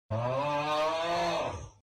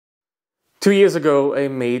2 years ago, I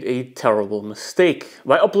made a terrible mistake.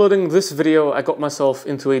 By uploading this video, I got myself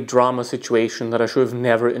into a drama situation that I should have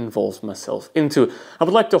never involved myself into. I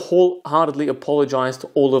would like to wholeheartedly apologize to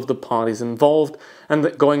all of the parties involved, and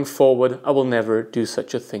that going forward, I will never do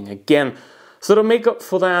such a thing again. So to make up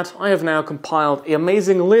for that, I have now compiled an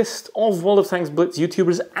amazing list of World of Tanks Blitz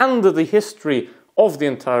YouTubers and the history of the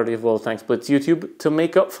entirety of World of Tanks Blitz YouTube to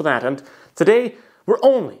make up for that. And today, we're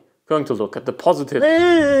only going to look at the positive.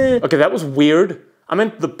 Okay, that was weird. I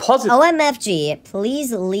meant the positive. OMFG,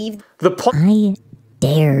 please leave. I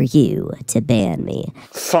dare you to ban me.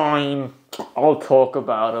 Fine, I'll talk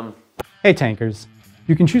about them. Hey tankers,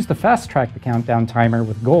 you can choose to fast track the countdown timer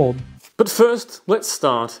with gold. But first, let's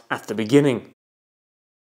start at the beginning.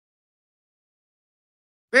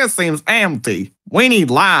 This seems empty. We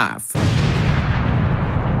need life.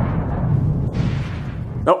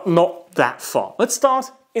 No, not that far. Let's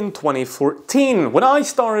start in 2014, when I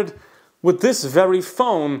started with this very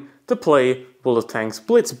phone to play World of Tanks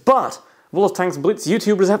Blitz. But World of Tanks Blitz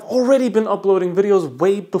YouTubers have already been uploading videos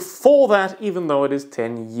way before that, even though it is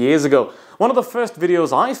 10 years ago. One of the first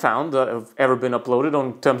videos I found that have ever been uploaded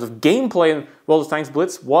on terms of gameplay in World of Tanks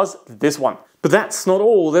Blitz was this one. But that's not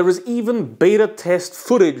all. There is even beta test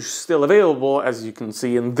footage still available, as you can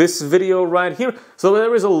see in this video right here. So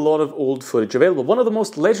there is a lot of old footage available. One of the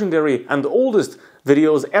most legendary and oldest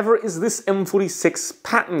videos ever is this M46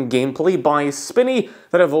 pattern gameplay by Spinny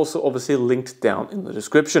that I've also obviously linked down in the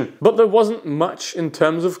description. But there wasn't much in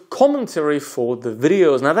terms of commentary for the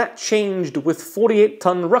videos. Now that changed with 48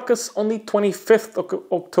 Ton Ruckus on the 25th of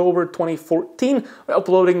October 2014 by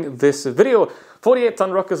uploading this video. 48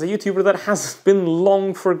 Ton Ruckus is a YouTuber that has been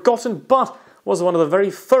long forgotten, but was one of the very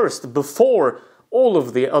first, before all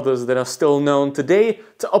of the others that are still known today,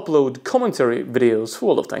 to upload commentary videos for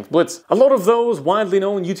World of Tanks Blitz. A lot of those widely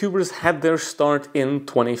known YouTubers had their start in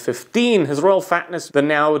 2015. His Royal Fatness, the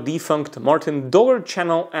now defunct Martin Dogger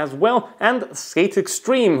channel as well, and Skate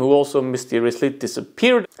Extreme, who also mysteriously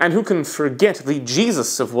disappeared. And who can forget the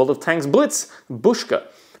Jesus of World of Tanks Blitz, Bushka.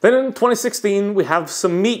 Then in 2016 we have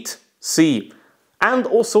Samit C. And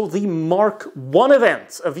also the Mark I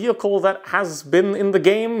event, a vehicle that has been in the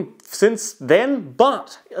game since then,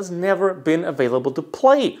 but has never been available to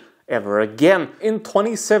play ever again. In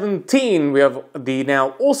 2017, we have the now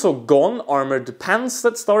also gone Armored Pants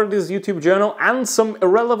that started his YouTube channel, and some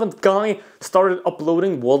irrelevant guy started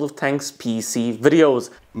uploading World of Tanks PC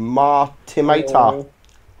videos. Martimata.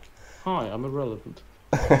 Hi, I'm irrelevant.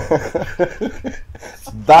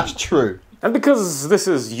 That's true. And because this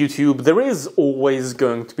is YouTube, there is always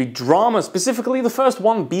going to be drama, specifically the first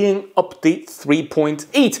one being Update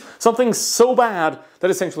 3.8, something so bad that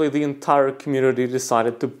essentially the entire community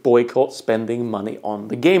decided to boycott spending money on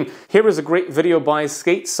the game. Here is a great video by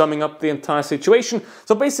Skate summing up the entire situation.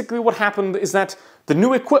 So basically what happened is that the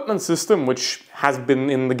new equipment system, which has been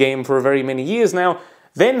in the game for very many years now,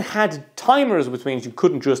 then had timers, which means you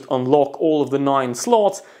couldn't just unlock all of the 9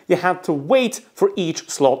 slots. You had to wait for each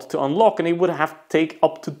slot to unlock, and it would have to take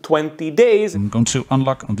up to 20 days. I'm going to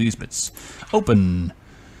unlock on these bits. Open.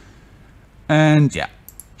 And yeah.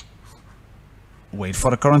 Wait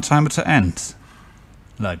for the current timer to end.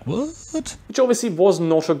 Like what? Which obviously was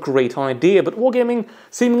not a great idea, but Wargaming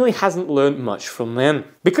seemingly hasn't learned much from then.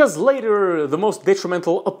 Because later, the most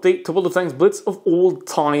detrimental update to World of Tanks Blitz of all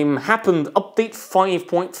time happened. Update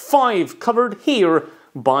 5.5, covered here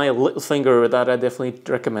by Littlefinger, that I definitely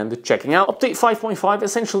recommend checking out. Update 5.5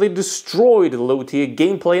 essentially destroyed low-tier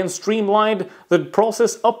gameplay and streamlined the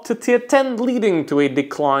process up to tier 10, leading to a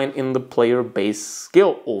decline in the player base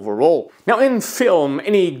skill overall. Now in film,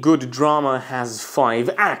 any good drama has 5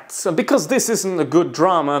 acts, and because this isn't a good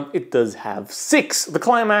drama, it does have 6, the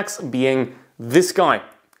climax being this guy.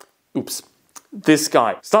 Oops. This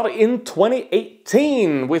guy. Started in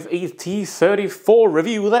 2018 with a T-34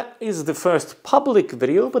 review. That is the first public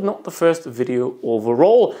video, but not the first video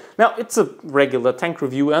overall. Now, it's a regular tank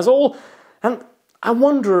review as all, and I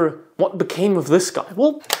wonder what became of this guy.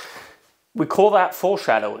 Well, we call that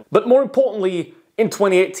foreshadowing. But more importantly, in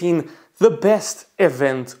 2018, the best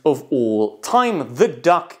event of all time, the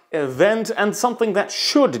Duck event, and something that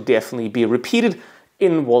should definitely be repeated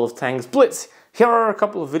in World of Tanks Blitz. Here are a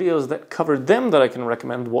couple of videos that covered them that I can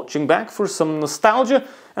recommend watching back for some nostalgia,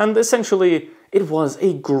 and essentially it was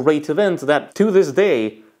a great event that to this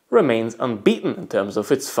day remains unbeaten in terms of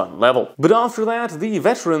its fun level. But after that, the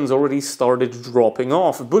veterans already started dropping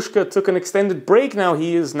off. Bushka took an extended break. Now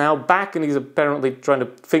he is now back and he's apparently trying to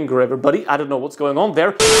finger everybody. I don't know what's going on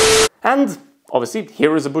there. And Obviously,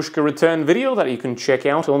 here is a Bushka return video that you can check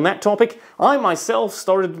out on that topic. I myself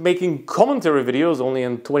started making commentary videos only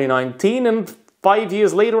in 2019, and 5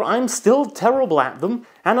 years later I'm still terrible at them.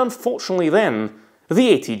 And unfortunately then,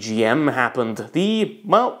 the ATGM happened.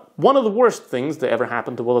 One of the worst things that ever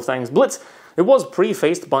happened to World of Tanks Blitz. It was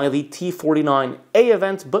prefaced by the T49A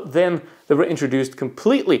event, but then they were introduced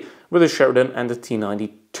completely with the Sheridan and the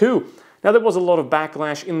T92. Now, there was a lot of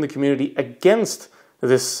backlash in the community against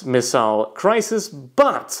this missile crisis,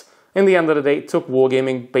 but in the end of the day, it took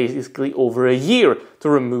Wargaming basically over a year to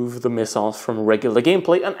remove the missiles from regular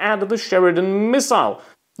gameplay and add the Sheridan missile.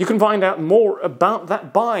 You can find out more about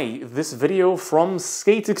that by this video from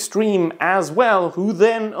Skate Extreme as well, who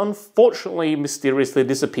then unfortunately mysteriously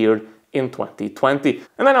disappeared in 2020.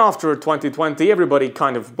 And then after 2020, everybody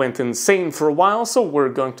kind of went insane for a while, so we're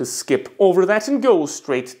going to skip over that and go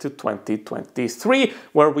straight to 2023,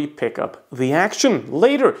 where we pick up the action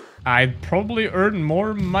later. I'd probably earn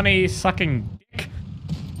more money sucking dick.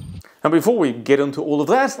 And before we get into all of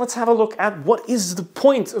that, let's have a look at what is the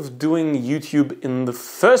point of doing YouTube in the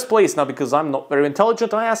first place. Now, because I'm not very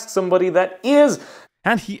intelligent, I asked somebody that is.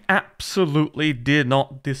 And he absolutely did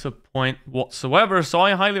not disappoint whatsoever, so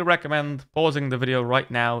I highly recommend pausing the video right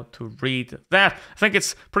now to read that. I think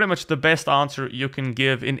it's pretty much the best answer you can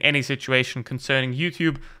give in any situation concerning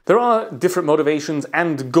YouTube. There are different motivations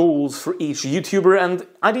and goals for each YouTuber, and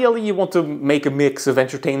ideally you want to make a mix of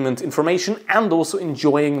entertainment, information, and also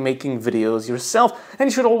enjoying making videos yourself, and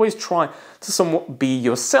you should always try to somewhat be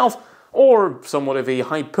yourself, or somewhat of a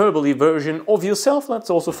hyperbole version of yourself. That's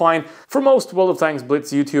also fine. For most World of Tanks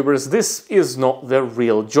Blitz YouTubers, this is not their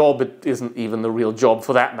real job. It isn't even the real job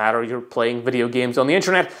for that matter. You're playing video games on the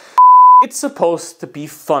internet. It's supposed to be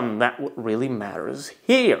fun. That's what really matters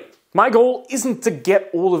here. My goal isn't to get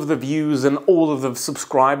all of the views and all of the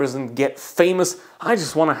subscribers and get famous. I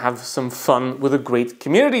just want to have some fun with a great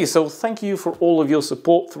community, so thank you for all of your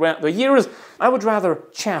support throughout the years. I would rather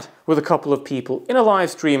chat with a couple of people in a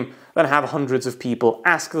live stream than have hundreds of people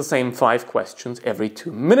ask the same 5 questions every 2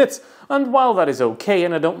 minutes. And while that is okay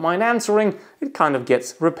and I don't mind answering, it kind of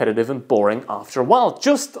gets repetitive and boring after a while,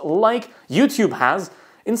 just like YouTube has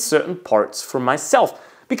in certain parts for myself.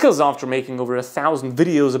 Because after making over 1,000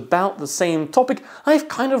 videos about the same topic, I've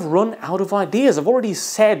kind of run out of ideas. I've already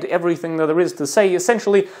said everything that there is to say,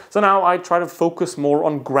 essentially, so now I try to focus more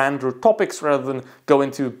on grander topics rather than go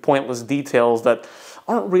into pointless details that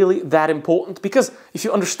aren't really that important, because if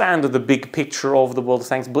you understand the big picture of the World of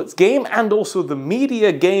Tanks Blitz game and also the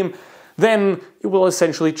media game, then you will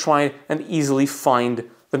essentially try and easily find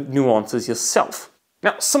the nuances yourself.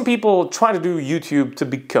 Now, some people try to do YouTube to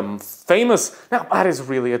become famous. Now, that is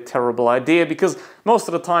really a terrible idea, because most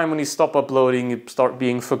of the time when you stop uploading, you start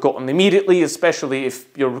being forgotten immediately, especially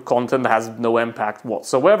if your content has no impact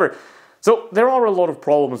whatsoever. So there are a lot of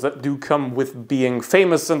problems that do come with being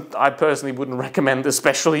famous, and I personally wouldn't recommend,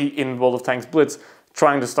 especially in World of Tanks Blitz,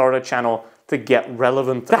 trying to start a channel to get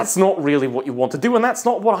relevant. That's not really what you want to do, and that's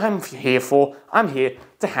not what I'm here for. I'm here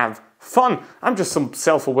to have fun. I'm just some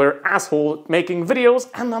self-aware asshole making videos,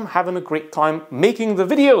 and I'm having a great time making the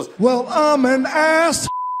videos. Well, I'm an ass.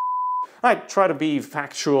 I try to be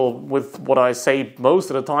factual with what I say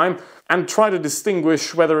most of the time, and try to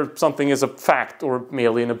distinguish whether something is a fact or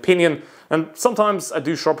merely an opinion. And sometimes I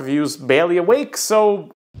do short reviews barely awake,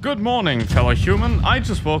 so... Good morning, fellow human. I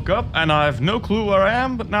just woke up and I have no clue where I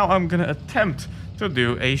am, but now I'm gonna attempt to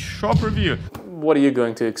do a shop review. What are you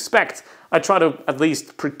going to expect? I try to at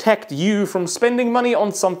least protect you from spending money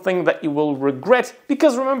on something that you will regret,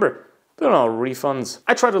 because remember, there are no refunds.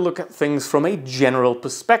 I try to look at things from a general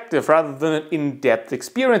perspective rather than an in-depth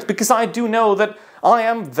experience, because I do know that I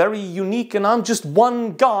am very unique and I'm just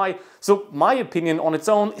one guy, so my opinion on its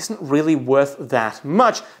own isn't really worth that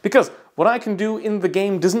much, because what I can do in the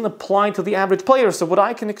game doesn't apply to the average player, so what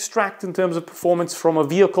I can extract in terms of performance from a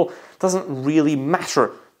vehicle doesn't really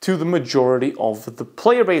matter to the majority of the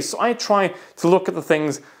player base. So I try to look at the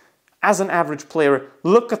things as an average player,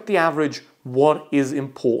 look at the average, what is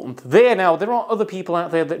important there. Now, there are other people out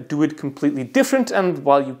there that do it completely different, and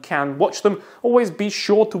while you can watch them, always be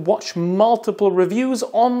sure to watch multiple reviews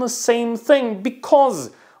on the same thing, because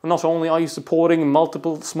not only are you supporting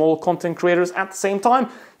multiple small content creators at the same time,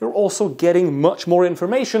 you're also getting much more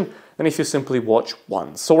information than if you simply watch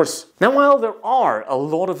one source. Now, while there are a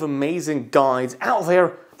lot of amazing guides out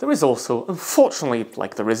there, there is also, unfortunately,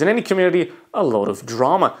 like there is in any community, a lot of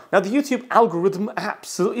drama. Now, the YouTube algorithm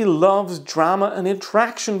absolutely loves drama and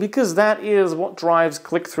interaction, because that is what drives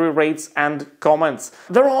click-through rates and comments.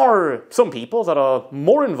 There are some people that are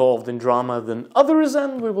more involved in drama than others,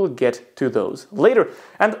 and we will get to those later.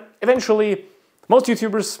 And eventually, most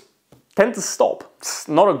YouTubers tend to stop. It's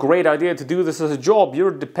not a great idea to do this as a job.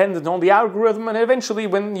 You're dependent on the algorithm, and eventually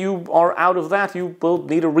when you are out of that, you will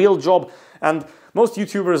need a real job. And most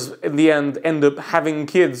YouTubers in the end up having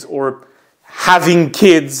kids, or having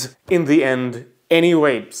kids in the end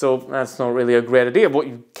anyway. So that's not really a great idea. What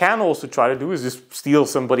you can also try to do is just steal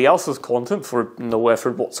somebody else's content for no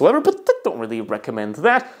effort whatsoever, but I don't really recommend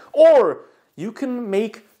that. Or you can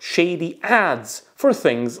make shady ads for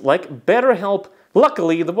things like BetterHelp.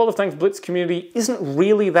 Luckily, the World of Tanks Blitz community isn't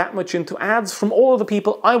really that much into ads. From all of the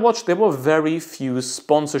people I watched, there were very few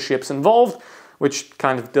sponsorships involved, which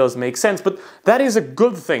kind of does make sense, but that is a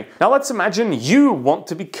good thing. Now let's imagine you want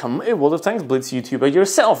to become a World of Tanks Blitz YouTuber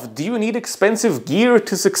yourself. Do you need expensive gear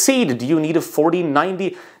to succeed? Do you need a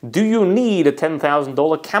 4090? Do you need a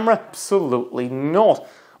 $10,000 camera? Absolutely not.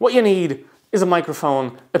 What you need is a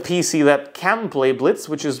microphone, a PC that can play Blitz,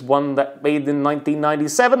 which is one that made in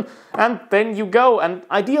 1997, and then you go, and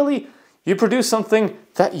ideally you produce something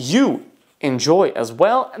that you enjoy as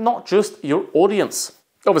well, and not just your audience.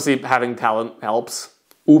 Obviously, having talent helps.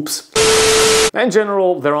 Oops. In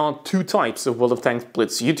general, there are two types of World of Tanks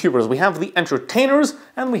Blitz YouTubers. We have the entertainers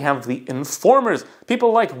and we have the informers.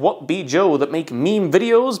 People like What Be Joe that make meme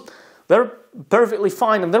videos, they're perfectly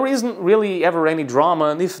fine, and there isn't really ever any drama,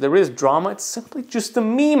 and if there is drama, it's simply just a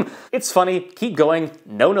meme. It's funny, keep going,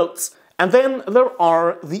 no notes. And then there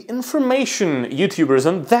are the information YouTubers,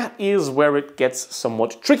 and that is where it gets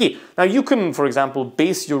somewhat tricky. Now you can, for example,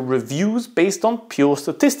 base your reviews based on pure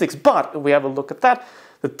statistics, but if we have a look at that,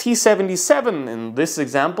 the T77 in this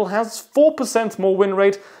example has 4% more win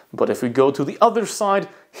rate, but if we go to the other side,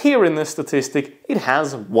 here in this statistic, it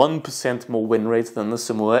has 1% more win rate than the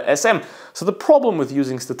similar SM. So the problem with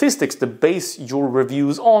using statistics to base your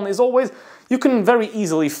reviews on is always you can very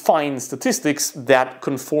easily find statistics that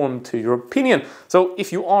conform to your opinion. So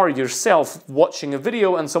if you are yourself watching a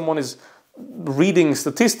video and someone is reading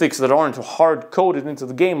statistics that aren't hard-coded into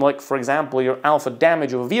the game, like for example your alpha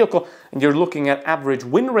damage of a vehicle, and you're looking at average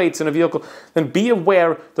win rates in a vehicle, then be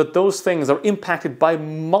aware that those things are impacted by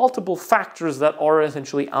multiple factors that are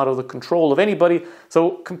essentially out of the control of anybody.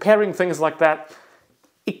 So comparing things like that,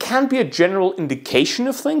 it can be a general indication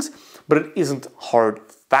of things, but it isn't hard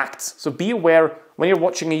facts. So be aware when you're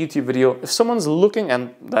watching a YouTube video, if someone's looking,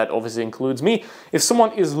 and that obviously includes me, if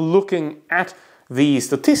someone is looking at the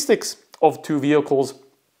statistics of two vehicles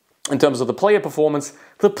in terms of the player performance,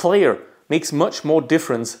 the player makes much more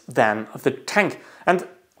difference than the tank. And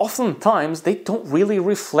oftentimes they don't really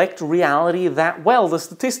reflect reality that well. The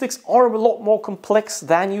statistics are a lot more complex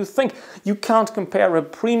than you think. You can't compare a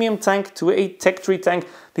premium tank to a tech tree tank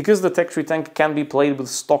because the tech tree tank can be played with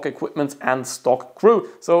stock equipment and stock crew.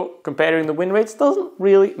 So comparing the win rates doesn't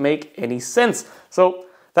really make any sense. So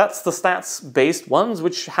that's the stats-based ones,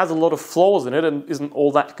 which has a lot of flaws in it and isn't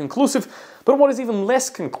all that conclusive. But what is even less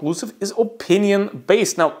conclusive is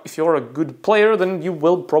opinion-based. Now, if you're a good player, then you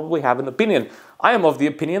will probably have an opinion. I am of the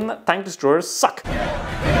opinion that tank destroyers suck.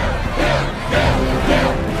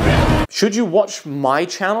 Should you watch my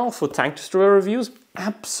channel for tank destroyer reviews?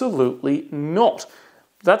 Absolutely not.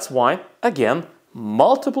 That's why, again,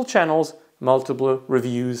 multiple channels, multiple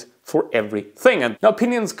reviews for everything. And now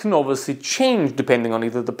opinions can obviously change depending on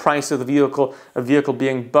either the price of the vehicle, a vehicle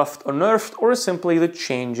being buffed or nerfed, or simply the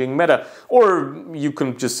changing meta. Or you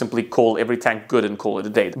can just simply call every tank good and call it a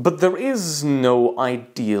day. But there is no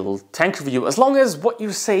ideal tank review, as long as what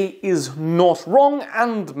you say is not wrong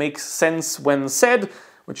and makes sense when said,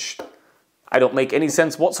 which I don't make any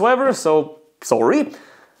sense whatsoever, so sorry.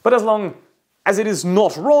 But as long as it is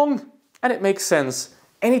not wrong and it makes sense,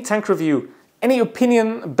 any tank review, any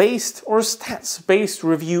opinion-based or stats-based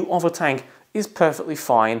review of a tank is perfectly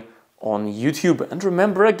fine on YouTube. And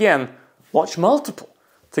remember again, watch multiple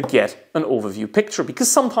to get an overview picture,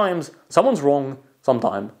 because sometimes someone's wrong,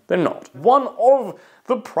 sometimes they're not. One of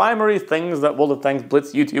the primary things that World of Tanks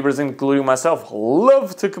Blitz YouTubers, including myself,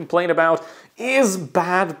 love to complain about is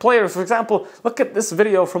bad players. For example, look at this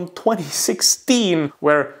video from 2016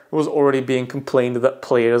 where it was already being complained that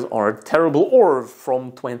players are terrible, or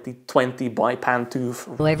from 2020 by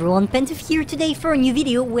Pantoof. Hello everyone, Pantoof here today for a new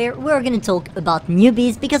video where we're gonna talk about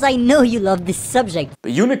newbies, because I know you love this subject. The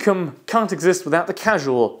Unicum can't exist without the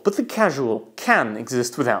casual, but the casual can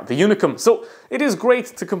exist without the Unicum. So it is great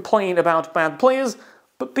to complain about bad players,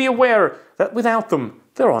 but be aware that without them,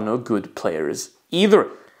 there are no good players either.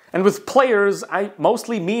 And with players, I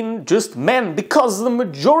mostly mean just men, because the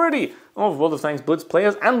majority of World of Tanks Blitz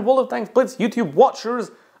players and World of Tanks Blitz YouTube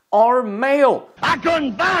watchers are male. I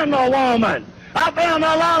couldn't find no woman. I found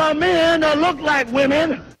a lot of men that look like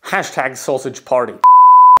women. Hashtag sausage party.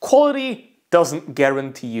 Quality doesn't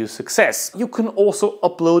guarantee you success. You can also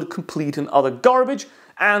upload complete and other garbage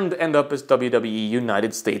and end up as WWE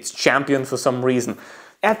United States Champion for some reason.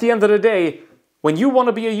 At the end of the day, when you want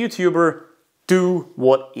to be a YouTuber, do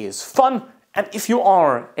what is fun. And if you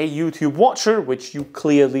are a YouTube watcher, which you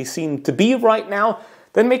clearly seem to be right now,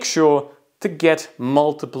 then make sure to get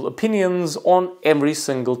multiple opinions on every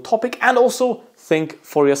single topic, and also think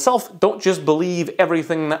for yourself. Don't just believe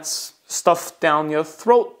everything that's stuffed down your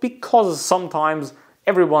throat, because sometimes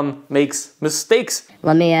everyone makes mistakes.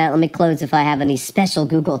 Let me close if I have any special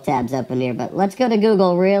Google tabs open here, but let's go to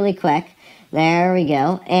Google really quick. There we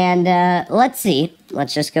go. And let's see.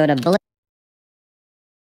 Let's just go to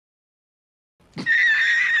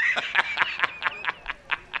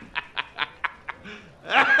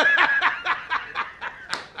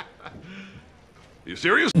You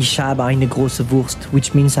serious? Ich habe eine große Wurst,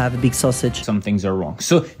 which means I have a big sausage. Some things are wrong.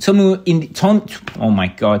 So, oh my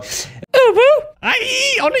god.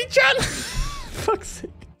 Fuck's sake.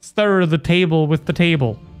 Stir the table with the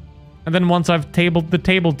table. And then once I've tabled the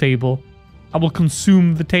table, I will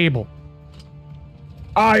consume the table.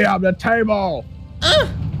 I am the table.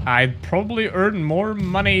 I'd probably earn more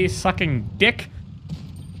money sucking dick.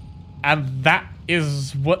 And that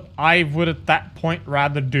is what I would at that point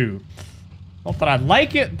rather do. Not that I'd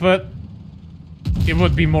like it, but it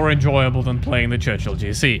would be more enjoyable than playing the Churchill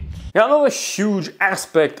GC. Now, another huge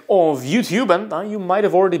aspect of YouTube, and you might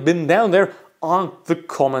have already been down there, are the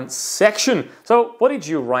comments section. So, what did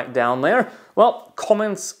you write down there? Well,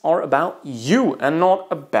 comments are about you and not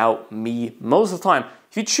about me most of the time.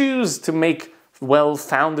 If you choose to make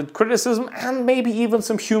well-founded criticism and maybe even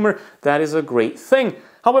some humor, that is a great thing.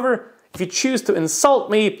 However, if you choose to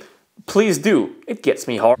insult me, please do. It gets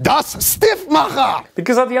me hard. Das Stiffmacher!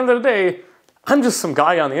 Because at the end of the day, I'm just some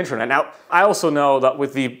guy on the internet. Now, I also know that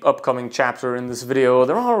with the upcoming chapter in this video,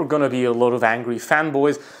 there are gonna be a lot of angry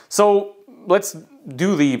fanboys. So let's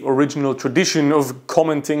do the original tradition of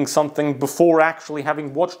commenting something before actually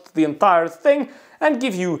having watched the entire thing and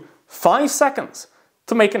give you 5 seconds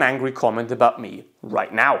to make an angry comment about me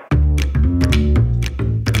right now.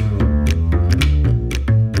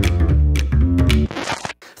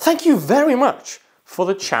 Thank you very much for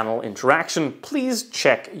the channel interaction. Please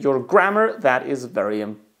check your grammar, that is very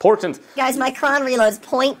important. Guys, my cron reloads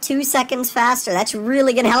 0.2 seconds faster. That's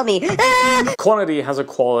really gonna help me. Quantity has a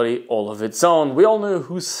quality all of its own. We all know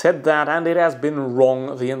who said that, and it has been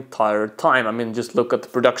wrong the entire time. I mean, just look at the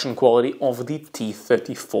production quality of the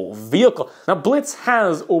T-34 vehicle. Now, Blitz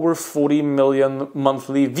has over 40 million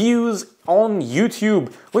monthly views on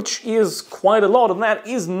YouTube, which is quite a lot, and that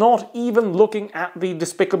is not even looking at the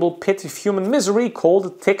despicable pit of human misery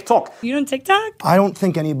called TikTok. You on TikTok? I don't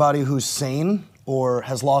think anybody who's sane or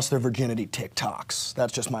has lost their virginity TikToks.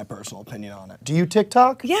 That's just my personal opinion on it. Do you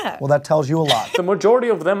TikTok? Yeah. Well, that tells you a lot. The majority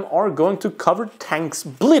of them are going to cover Tanks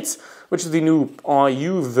Blitz, which is the new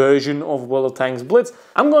RU version of World of Tanks Blitz.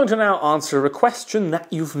 I'm going to now answer a question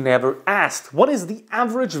that you've never asked. What is the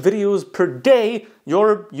average videos per day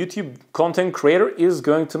your YouTube content creator is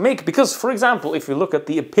going to make? Because, for example, if you look at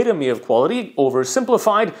the epitome of quality,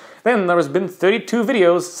 oversimplified, then there has been 32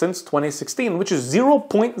 videos since 2016, which is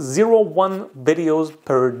 0.01 videos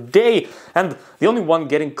per day. And the only one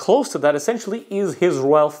getting close to that essentially is his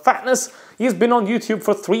Royal Fatness. He's been on YouTube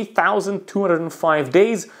for 3,205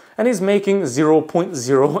 days, and he's making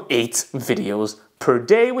 0.08 videos per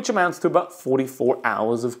day, which amounts to about 44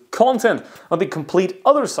 hours of content. On the complete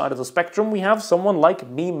other side of the spectrum, we have someone like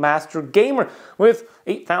me, Master Gamer, with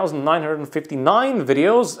 8,959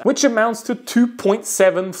 videos, which amounts to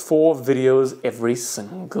 2.74 videos every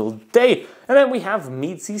single day. And then we have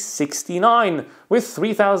Meadsy69, with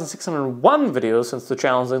 3,601 videos since the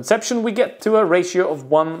channel's inception. We get to a ratio of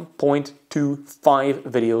 1.25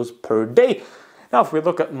 videos per day. Now, if we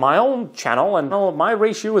look at my own channel, and my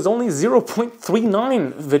ratio is only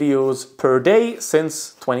 0.39 videos per day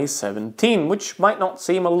since 2017, which might not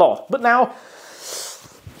seem a lot. But now,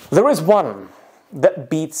 there is one that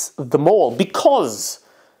beats them all, because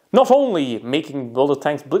not only making World of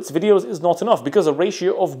Tanks Blitz videos is not enough, because a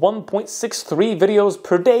ratio of 1.63 videos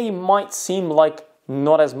per day might seem like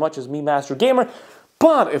not as much as me, Master Gamer,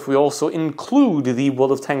 but if we also include the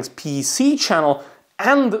World of Tanks PC channel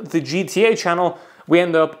and the GTA channel, we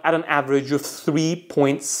end up at an average of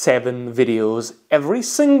 3.7 videos every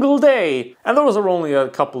single day. And those are only a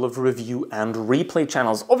couple of review and replay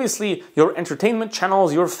channels. Obviously, your entertainment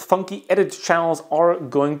channels, your funky edit channels are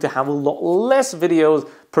going to have a lot less videos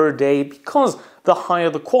per day, because the higher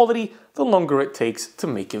the quality, the longer it takes to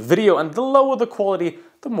make a video, and the lower the quality,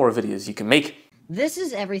 the more videos you can make. This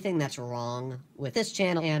is everything that's wrong with this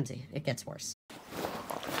channel, and it gets worse.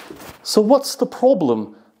 So what's the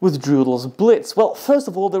problem with Droodles Blitz? Well, first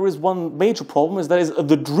of all, there is one major problem, is that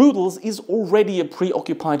the Droodles is already a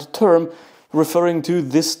preoccupied term referring to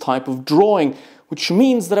this type of drawing, which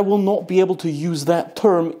means that I will not be able to use that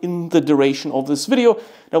term in the duration of this video.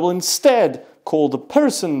 I will instead call the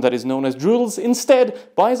person that is known as Droodles instead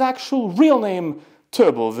by his actual real name,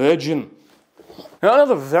 Turbo Virgin. Now,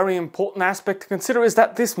 another very important aspect to consider is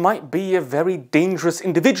that this might be a very dangerous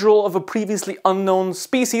individual of a previously unknown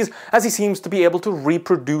species, as he seems to be able to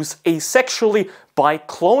reproduce asexually by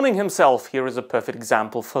cloning himself. Here is a perfect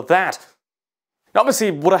example for that. Now,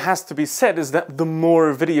 obviously, what has to be said is that the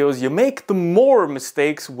more videos you make, the more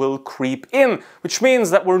mistakes will creep in, which means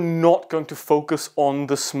that we're not going to focus on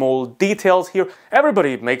the small details here.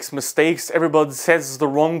 Everybody makes mistakes, everybody says the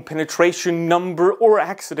wrong penetration number or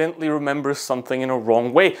accidentally remembers something in a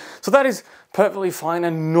wrong way. So that is perfectly fine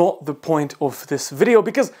and not the point of this video,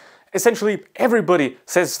 because essentially everybody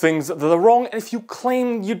says things that are wrong, and if you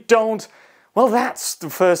claim you don't, well, that's the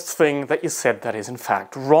first thing that you said that is in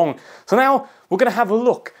fact wrong. So now we're going to have a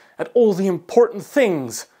look at all the important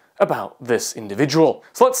things about this individual.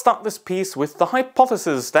 So let's start this piece with the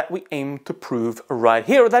hypothesis that we aim to prove right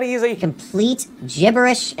here, that he is a complete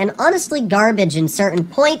gibberish and honestly garbage in certain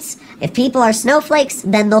points. If people are snowflakes,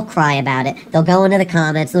 then they'll cry about it. They'll go into the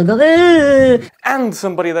comments, they'll go, "Ugh!" And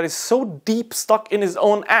somebody that is so deep stuck in his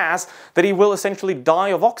own ass that he will essentially die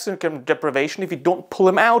of oxygen deprivation if you don't pull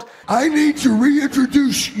him out. I need to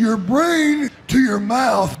reintroduce your brain to your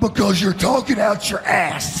mouth because you're talking out your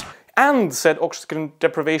ass. And said oxygen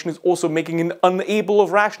deprivation is also making him unable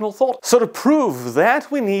of rational thought. So to prove that,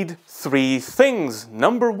 we need three things.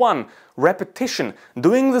 Number one, repetition.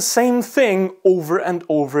 Doing the same thing over and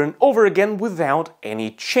over and over again without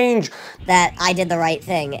any change. That I did the right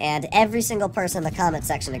thing, and every single person in the comment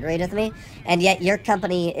section agreed with me, and yet your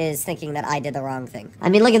company is thinking that I did the wrong thing. I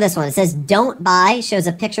mean, look at this one. It says, "Don't buy," shows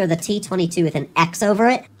a picture of the T-22 with an X over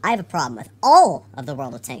it. I have a problem with all of the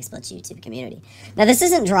World of Tanks Blitz YouTube community. Now, this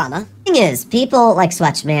isn't drama. The thing is, people like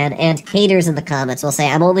Swatchman and haters in the comments will say,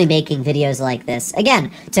 I'm only making videos like this,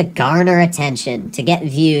 again, to garner attention, to get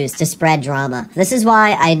views, to spread drama. This is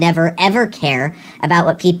why I never ever care about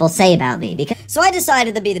what people say about me. So I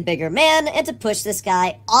decided to be the bigger man and to push this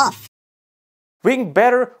guy off. Being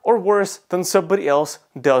better or worse than somebody else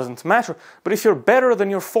doesn't matter. But if you're better than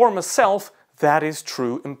your former self, that is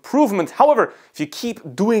true improvement. However, if you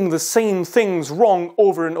keep doing the same things wrong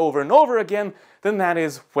over and over and over again, then that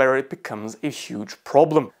is where it becomes a huge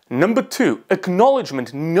problem. Number two,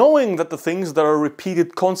 acknowledgement, knowing that the things that are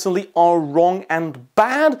repeated constantly are wrong and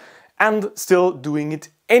bad, and still doing it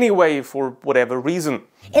anyway for whatever reason.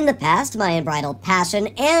 In the past, my unbridled passion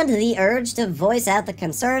and the urge to voice out the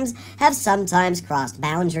concerns have sometimes crossed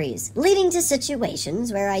boundaries, leading to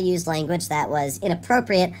situations where I used language that was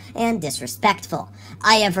inappropriate and disrespectful.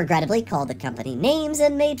 I have regrettably called the company names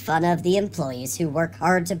and made fun of the employees who work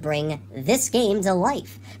hard to bring this game to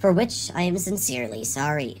life, for which I am sincerely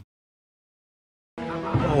sorry.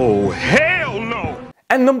 Oh, hell no!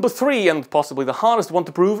 And number three, and possibly the hardest one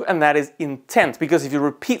to prove, and that is intent. Because if you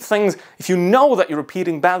repeat things, if you know that you're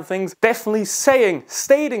repeating bad things, definitely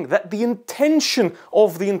stating that the intention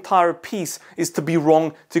of the entire piece is to be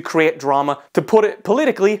wrong, to create drama, to put it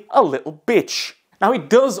politically, a little bitch. Now, he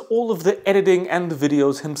does all of the editing and the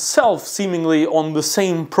videos himself, seemingly on the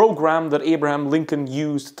same program that Abraham Lincoln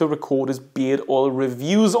used to record his beard oil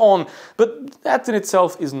reviews on, but that in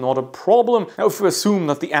itself is not a problem. Now, if we assume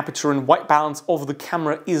that the aperture and white balance of the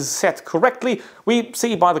camera is set correctly, we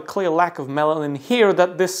see by the clear lack of melanin here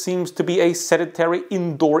that this seems to be a sedentary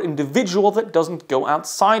indoor individual that doesn't go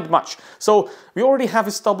outside much. So we already have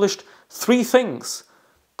established three things: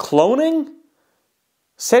 cloning,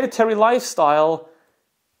 sedentary lifestyle,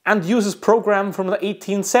 and uses program from the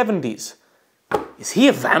 1870s. Is he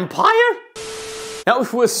a vampire? Now,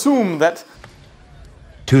 if we assume that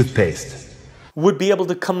toothpaste would be able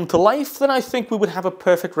to come to life, then I think we would have a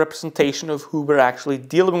perfect representation of who we're actually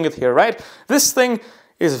dealing with here, right? This thing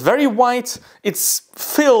is very white, it's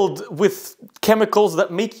filled with chemicals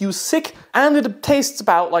that make you sick, and it tastes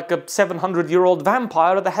about like a 700-year-old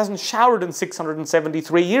vampire that hasn't showered in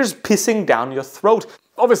 673 years, pissing down your throat.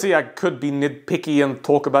 Obviously, I could be nitpicky and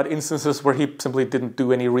talk about instances where he simply didn't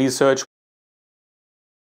do any research.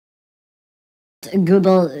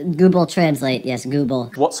 Google Translate, yes,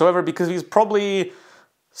 Google. Whatsoever, because he's probably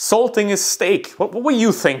salting his steak. What were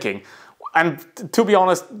you thinking? And to be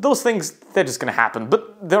honest, those things, they're just gonna happen.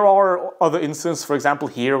 But there are other instances, for example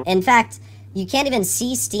here. In fact, You can't even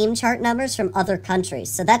see Steam chart numbers from other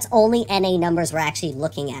countries, so that's only NA numbers we're actually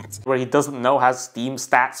looking at. Where he doesn't know how Steam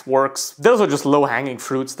stats works. Those are just low-hanging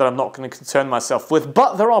fruits that I'm not going to concern myself with,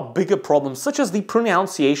 but there are bigger problems, such as the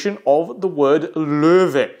pronunciation of the word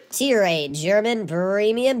Löwe. Tier A, German,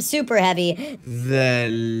 premium, super heavy. The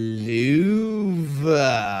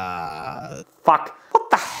Löwe. Fuck. What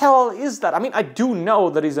the hell is that? I mean, I do know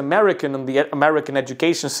that he's American and the American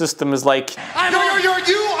education system is like...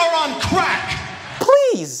 You are on crack!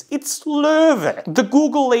 Please, it's Löwe. The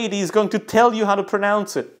Google lady is going to tell you how to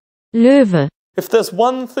pronounce it. Löwe. If there's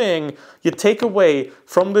one thing you take away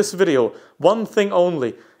from this video, one thing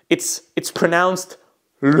only, it's pronounced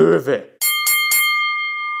Löwe.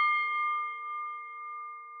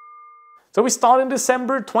 So we start in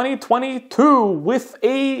December 2022 with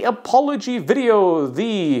a apology video,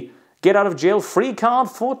 the get out of jail free card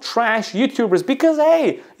for trash YouTubers, because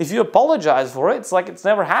hey, if you apologize for it, it's like it's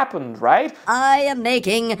never happened, right? I am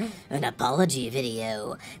making an apology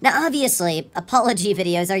video. Now obviously, apology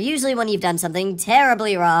videos are usually when you've done something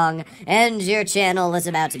terribly wrong and your channel is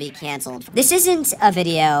about to be cancelled. This isn't a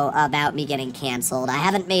video about me getting cancelled. I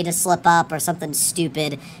haven't made a slip up or something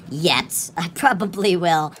stupid yet. I probably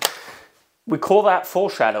will. We call that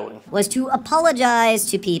foreshadowing. Was to apologize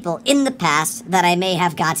to people in the past that I may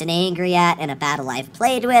have gotten angry at in a battle I've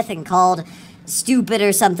played with and called stupid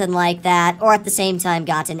or something like that, or at the same time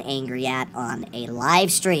gotten angry at on a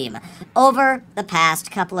live stream. Over the past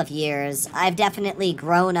couple of years, I've definitely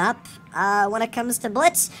grown up when it comes to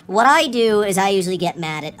Blitz. What I do is I usually get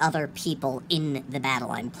mad at other people in the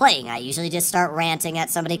battle I'm playing. I usually just start ranting at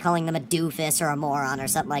somebody, calling them a doofus or a moron or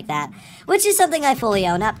something like that, which is something I fully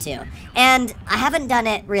own up to. And I haven't done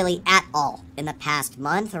it really at all in the past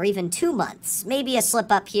month or even 2 months. Maybe a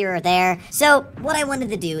slip up here or there. So what I wanted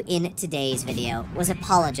to do in today's video was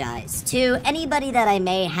apologize to anybody that I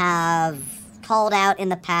may have called out in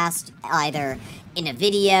the past, either in a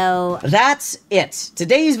video. That's it.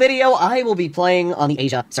 Today's video, I will be playing on the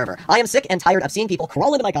Asia server. I am sick and tired of seeing people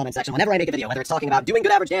crawl into my comment section whenever I make a video, whether it's talking about doing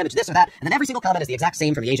good average damage, this or that, and then every single comment is the exact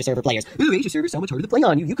same from the Asia server players. Ooh, Asia server is so much harder to play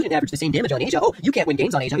on. You couldn't average the same damage on Asia. Oh, you can't win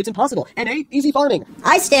games on Asia. It's impossible. And easy farming.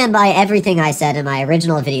 I stand by everything I said in my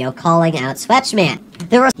original video calling out Swetchman.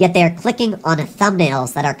 Yet they're clicking on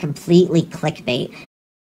thumbnails that are completely clickbait.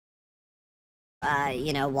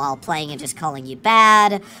 You know, while playing and just calling you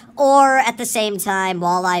bad, or at the same time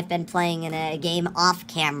while I've been playing in a game off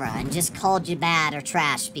camera and just called you bad or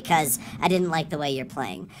trash because I didn't like the way you're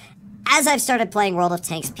playing. As I've started playing World of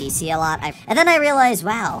Tanks PC a lot, and then I realized,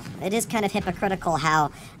 wow, it is kind of hypocritical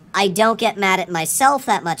how I don't get mad at myself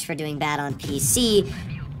that much for doing bad on PC,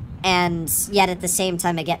 and yet at the same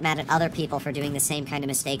time I get mad at other people for doing the same kind of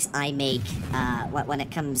mistakes I make when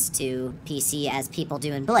it comes to PC as people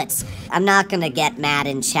do in Blitz. I'm not gonna get mad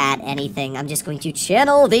in chat, anything. I'm just going to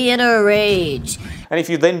channel the inner rage. And if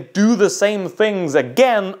you then do the same things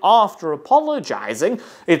again after apologizing,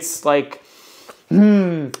 it's like,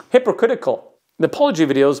 hypocritical. The apology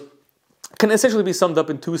videos can essentially be summed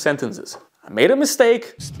up in 2 sentences. I made a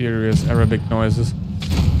mistake. Mysterious Arabic noises.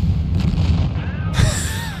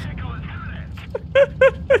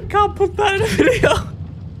 I can't put that in a video.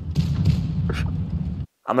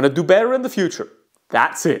 I'm gonna do better in the future.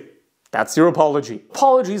 That's it. That's your apology.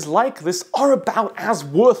 Apologies like this are about as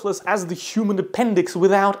worthless as the human appendix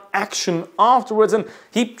without action afterwards, and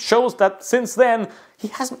he shows that since then, he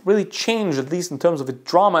hasn't really changed, at least in terms of his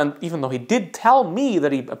drama, and even though he did tell me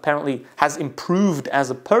that he apparently has improved as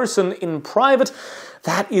a person in private,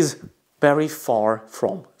 that is very far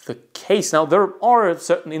from the case. Now, there are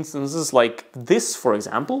certain instances like this, for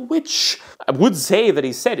example, which I would say that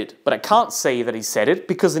he said it, but I can't say that he said it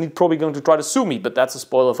because then he's probably going to try to sue me, but that's a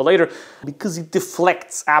spoiler for later, because he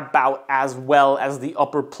deflects about as well as the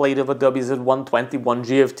upper plate of a WZ-121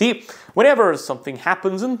 GFT. Whenever something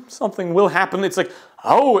happens, and something will happen, it's like,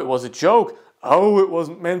 oh, it was a joke. Oh, it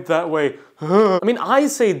wasn't meant that way. I mean, I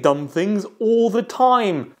say dumb things all the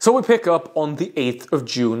time. So we pick up on the 8th of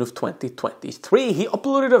June of 2023. He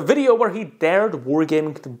uploaded a video where he dared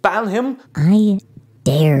Wargaming to ban him. I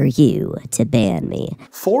dare you to ban me.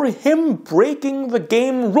 For him breaking the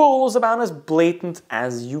game rules about as blatant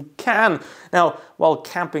as you can. Now, while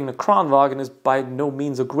camping the Kranwagen is by no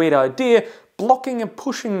means a great idea, blocking and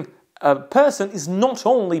pushing a person is not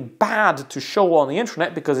only bad to show on the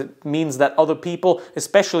internet because it means that other people,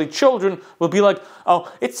 especially children, will be like,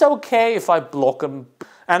 oh, it's okay if I block them.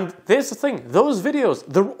 And there's the thing, those videos,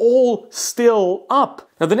 they're all still up.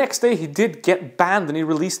 Now the next day he did get banned and he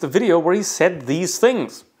released a video where he said these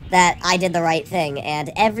things. That I did the right thing, and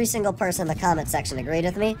every single person in the comment section agreed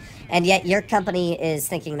with me, and yet your company is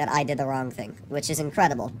thinking that I did the wrong thing, which is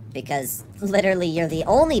incredible, because literally you're the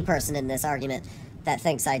only person in this argument that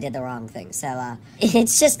thinks I did the wrong thing. So,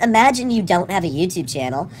 it's just, imagine you don't have a YouTube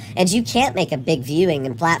channel, and you can't make a big viewing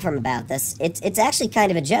and platform about this. It's actually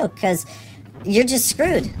kind of a joke, because you're just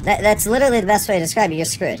screwed. That's literally the best way to describe it. You're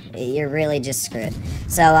screwed. You're really just screwed.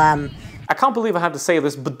 So, I can't believe I have to say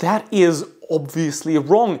this, but that is obviously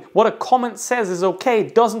wrong. What a comment says is okay,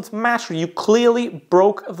 doesn't matter. You clearly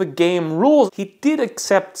broke the game rules. He did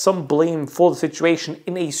accept some blame for the situation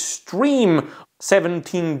in a stream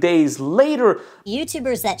 17 days later.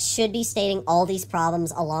 YouTubers that should be stating all these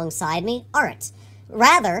problems alongside me aren't.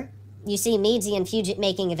 Rather, you see Meadsy and Fugit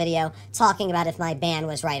making a video talking about if my ban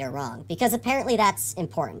was right or wrong, because apparently that's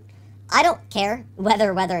important. I don't care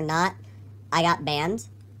whether or not I got banned.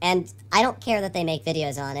 And I don't care that they make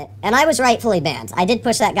videos on it. And I was rightfully banned. I did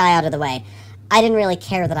push that guy out of the way. I didn't really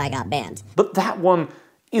care that I got banned. But that one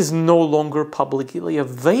is no longer publicly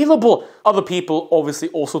available. Other people obviously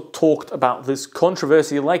also talked about this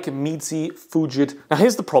controversy, like Meadsy, Fugit. Now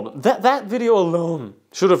here's the problem. That video alone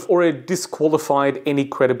should have already disqualified any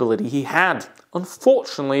credibility he had.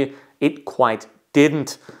 Unfortunately, it quite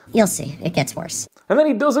didn't. You'll see, it gets worse. And then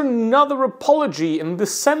he does another apology in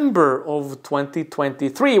December of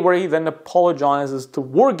 2023, where he then apologizes to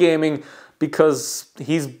Wargaming because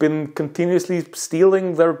he's been continuously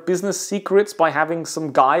stealing their business secrets by having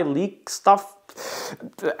some guy leak stuff.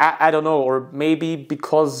 I don't know, or maybe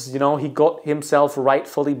because, you know, he got himself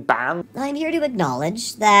rightfully banned. I'm here to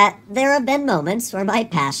acknowledge that there have been moments where my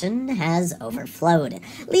passion has overflowed,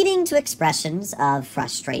 leading to expressions of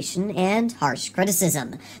frustration and harsh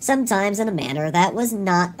criticism, sometimes in a manner that was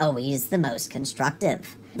not always the most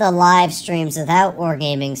constructive. The live streams without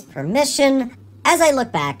Wargaming's permission. As I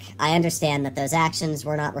look back, I understand that those actions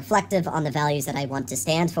were not reflective on the values that I want to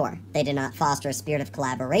stand for. They did not foster a spirit of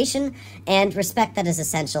collaboration and respect that is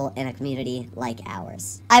essential in a community like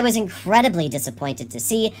ours. I was incredibly disappointed to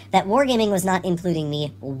see that Wargaming was not including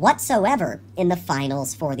me whatsoever in the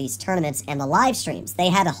finals for these tournaments and the live streams. They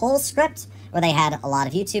had a whole script where they had a lot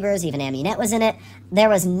of YouTubers, even Amunet was in it. There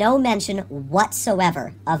was no mention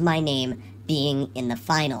whatsoever of my name being in the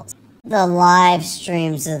finals. The live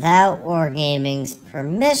streams without Wargaming's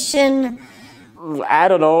permission. I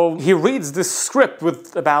don't know. He reads this script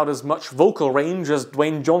with about as much vocal range as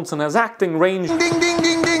Dwayne Johnson has acting range. Ding, ding,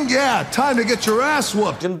 ding, ding. Yeah, time to get your ass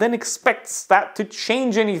whooped. And then expects that to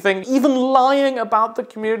change anything, even lying about the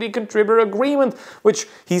community contributor agreement, which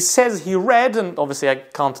he says he read, and obviously I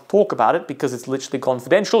can't talk about it because it's literally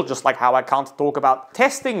confidential, just like how I can't talk about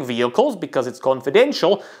testing vehicles because it's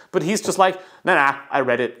confidential, but he's just like, nah, I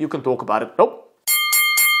read it, you can talk about it. Nope.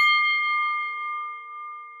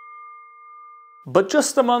 But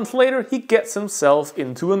just a month later, he gets himself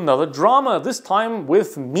into another drama, this time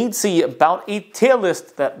with Meadsy about a tier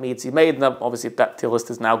list that Meadsy made. Now, obviously, that tier list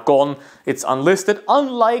is now gone. It's unlisted,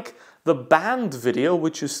 unlike the banned video,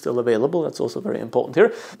 which is still available. That's also very important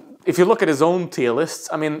here. If you look at his own tier lists,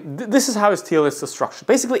 I mean, this is how his tier lists are structured.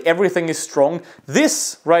 Basically, everything is strong.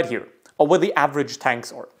 This right here are where the average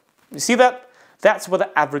tanks are. You see that? That's where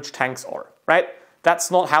the average tanks are, right? That's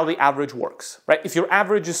not how the average works, right? If your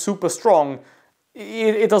average is super strong,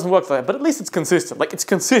 it doesn't work like that, but at least it's consistent. Like, it's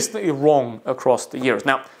consistently wrong across the years.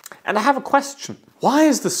 Now, and I have a question. Why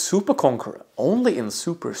is the Super Conqueror only in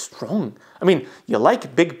super strong? I mean, you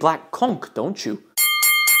like big black conch, don't you?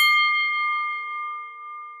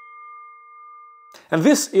 And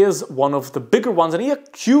this is one of the bigger ones, and he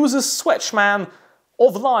accuses Swetchman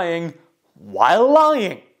of lying while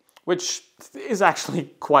lying, which is actually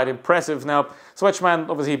quite impressive. Now, Swetchman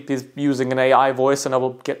obviously is using an AI voice, and I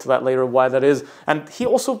will get to that later why that is. And he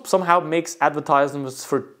also somehow makes advertisements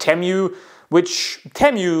for Temu, which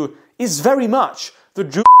Temu is very much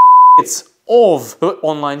the of the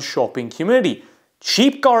online shopping community.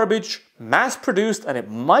 Cheap garbage, mass-produced, and it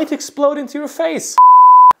might explode into your face.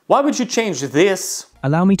 Why would you change this?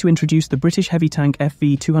 Allow me to introduce the British heavy tank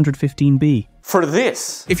FV215B. For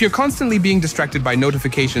this? If you're constantly being distracted by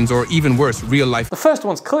notifications or even worse, real life... The first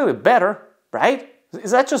one's clearly better, right?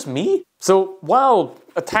 Is that just me? So while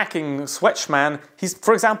attacking Swetchman, he,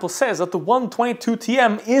 for example, says that the 122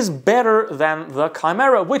 TM is better than the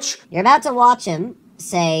Chimera, which... You're about to watch him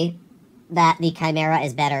say that the Chimera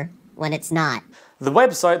is better when it's not. The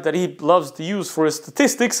website that he loves to use for his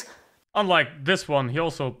statistics... Unlike this one, he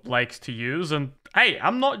also likes to use, and hey,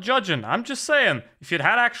 I'm not judging, I'm just saying, if you'd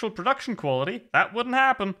had actual production quality, that wouldn't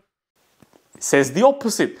happen. says the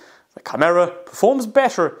opposite. The Chimera performs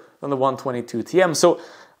better than the 122 TM. So,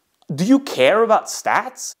 do you care about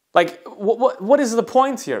stats? Like, what is the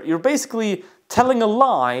point here? You're basically telling a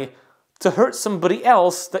lie to hurt somebody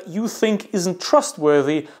else that you think isn't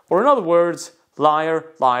trustworthy, or in other words, liar,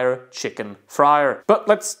 liar, chicken fryer. But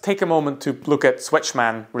let's take a moment to look at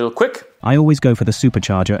Switchman real quick. I always go for the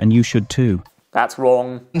supercharger, and you should too. That's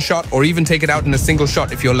wrong. Shot, or even take it out in a single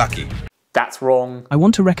shot if you're lucky. That's wrong. I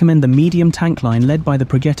want to recommend the medium tank line led by the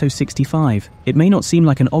Progetto 65. It may not seem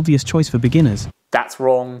like an obvious choice for beginners. That's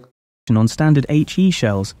wrong. On standard HE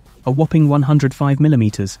shells, a whopping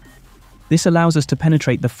 105mm. This allows us to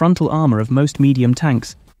penetrate the frontal armor of most medium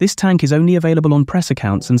tanks. This tank is only available on press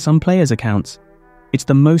accounts and some players' accounts. It's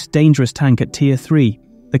the most dangerous tank at Tier 3,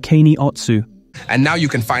 the Kani Otsu. And now you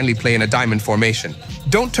can finally play in a diamond formation.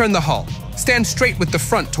 Don't turn the hull. Stand straight with the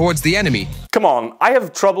front towards the enemy. Come on, I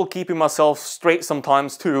have trouble keeping myself straight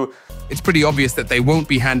sometimes too. It's pretty obvious that they won't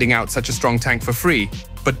be handing out such a strong tank for free,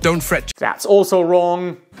 but don't fret. That's also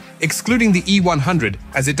wrong. Excluding the E100,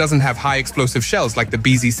 as it doesn't have high explosive shells like the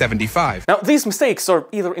BZ-75. Now, these mistakes are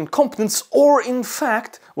either incompetence or, in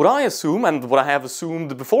fact, what I assume, and what I have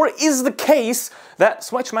assumed before, is the case that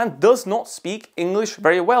Switchman does not speak English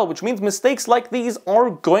very well, which means mistakes like these are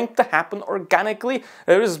going to happen organically.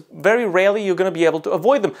 There is very rarely you're going to be able to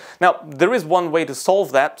avoid them. Now, there is one way to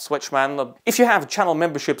solve that, Switchman. If you have channel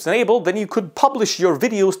memberships enabled, then you could publish your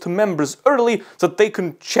videos to members early so that they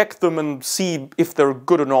can check them and see if they're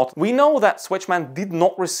good or not. We know that Switchman did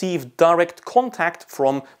not receive direct contact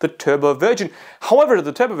from the Turbo Virgin. However,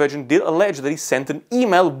 the Turbo Virgin did allege that he sent an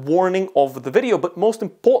email warning of the video, but most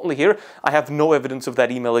importantly here, I have no evidence of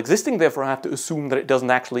that email existing, therefore I have to assume that it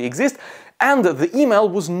doesn't actually exist, and the email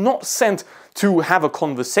was not sent to have a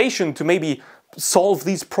conversation, to maybe solve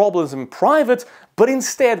these problems in private, but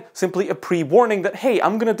instead simply a pre-warning that, hey,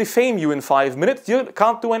 I'm gonna defame you in 5 minutes, you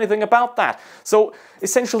can't do anything about that. So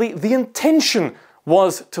essentially the intention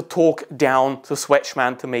was to talk down to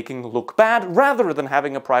Switchman to make him look bad, rather than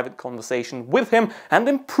having a private conversation with him and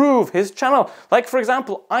improve his channel. Like, for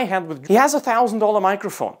example, he has a $1,000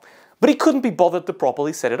 microphone, but he couldn't be bothered to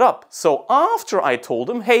properly set it up. So after I told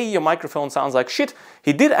him, hey, your microphone sounds like shit,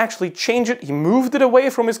 he did actually change it, he moved it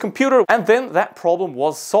away from his computer, and then that problem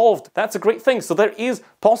was solved. That's a great thing. So there is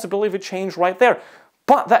possibility of a change right there.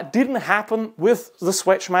 But that didn't happen with the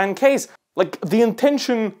Switchman case. Like, the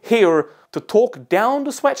intention here to talk down to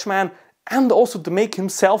Switchman and also to make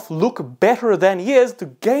himself look better than he is, to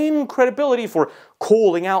gain credibility for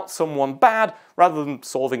calling out someone bad, rather than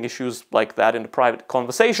solving issues like that in a private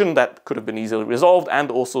conversation that could have been easily resolved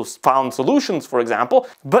and also found solutions, for example.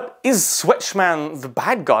 But is Switchman the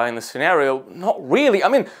bad guy in this scenario? Not really. I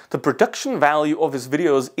mean, the production value of his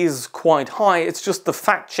videos is quite high. It's just the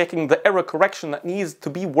fact-checking, the error correction that needs to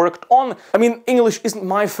be worked on. I mean, English isn't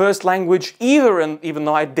my first language either, and even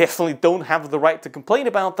though I definitely don't have the right to complain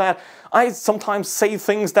about that, I sometimes say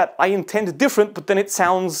things that I intend different, but then it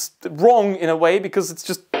sounds wrong in a way because it's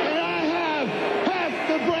just...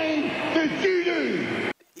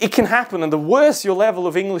 It can happen, and the worse your level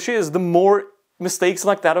of English is, the more mistakes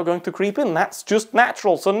like that are going to creep in. That's just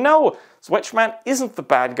natural. So no, Switchman isn't the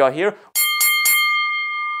bad guy here.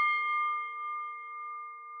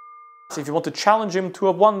 So if you want to challenge him to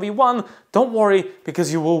a 1v1, don't worry,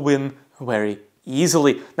 because you will win very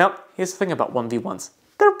easily. Now, here's the thing about 1v1s.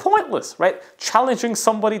 They're pointless, right? Challenging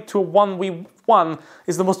somebody to a 1v1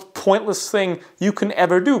 is the most pointless thing you can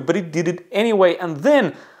ever do, but he did it anyway, and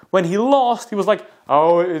then when he lost, he was like,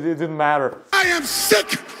 oh, it didn't matter. I am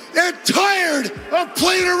sick and tired of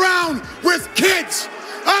playing around with kids.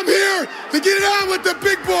 I'm here to get it on with the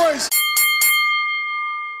big boys.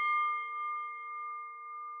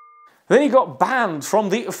 Then he got banned from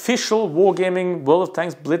the official Wargaming World of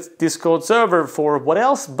Tanks Blitz Discord server for what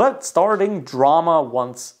else but starting drama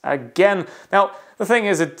once again. Now, the thing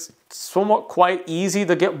is, it's somewhat quite easy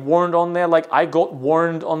to get warned on there. Like, I got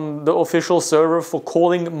warned on the official server for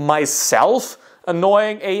calling myself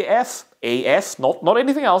annoying AF. AF, not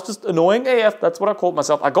anything else, just annoying AF, that's what I called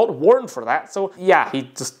myself. I got warned for that, so yeah,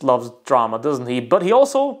 he just loves drama, doesn't he? But he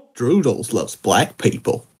also... Droodles loves black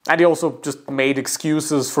people. And he also just made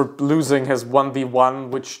excuses for losing his 1v1,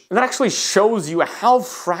 which that actually shows you how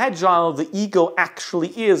fragile the ego actually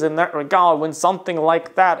is in that regard. When something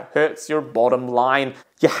like that hurts your bottom line,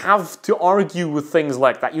 you have to argue with things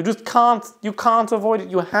like that. You just can't avoid it.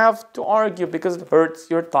 You have to argue because it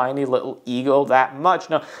hurts your tiny little ego that much.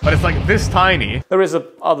 Now, but it's like this tiny. There is a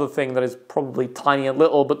other thing that is probably tiny and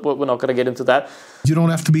little, but we're not going to get into that. You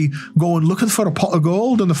don't have to be going looking for a pot of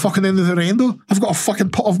gold on the fucking end of the rainbow. I've got a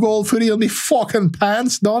fucking pot of gold for you in me fucking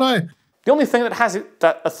pants, don't I? The only thing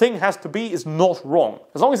that a thing has to be is not wrong.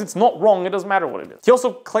 As long as it's not wrong, it doesn't matter what it is. He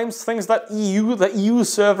also claims things that the EU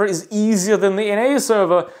server is easier than the NA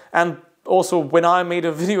server, and also when I made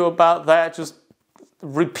a video about that, just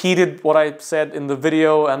repeated what I said in the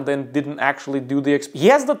video and then didn't actually do the He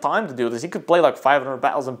has the time to do this. He could play like 500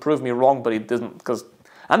 battles and prove me wrong, but he didn't, because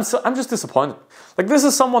I'm just disappointed. Like, this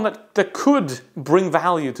is someone that could bring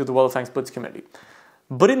value to the World of Tanks Blitz community,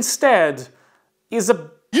 but instead is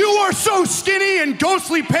a... You are so skinny and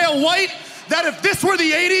ghostly pale white that if this were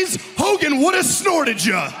the 80s, Hogan would have snorted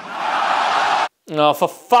you. No, for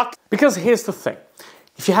fuck. Because here's the thing.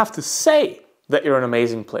 If you have to say that you're an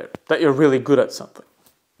amazing player, that you're really good at something,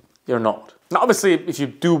 you're not. Now, obviously, if you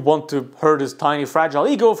do want to hurt his tiny, fragile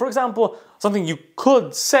ego, for example, something you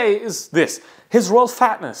could say is this. His royal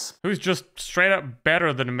fatness. Who's just straight up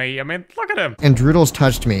better than me. I mean, look at him. And Droodles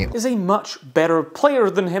touched me. Is a much better player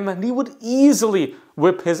than him, and he would easily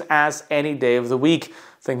whip his ass any day of the week.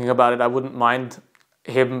 Thinking about it, I wouldn't mind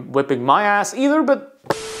him whipping my ass either, but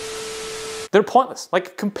they're pointless.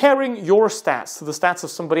 Like, comparing your stats to the stats of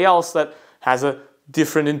somebody else that has a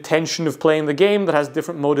different intention of playing the game, that has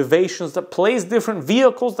different motivations, that plays different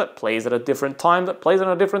vehicles, that plays at a different time, that plays on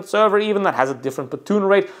a different server even, that has a different platoon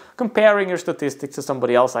rate. Comparing your statistics to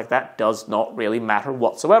somebody else like that does not really matter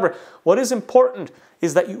whatsoever. What is important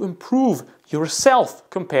is that you improve yourself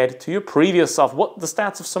compared to your previous self. What the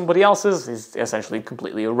stats of somebody else is essentially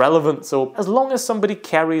completely irrelevant. So as long as somebody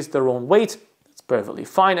carries their own weight, it's perfectly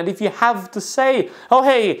fine. And if you have to say, oh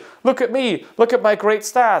hey, look at me, look at my great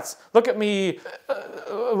stats, look at me,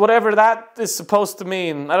 whatever that is supposed to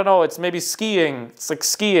mean. I don't know, it's maybe skiing. It's like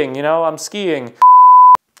skiing, you know, I'm skiing.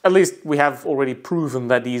 At least we have already proven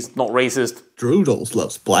that he's not racist. Droodles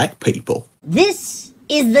loves black people. This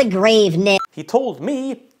is the grave nail. He told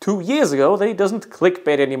me 2 years ago that he doesn't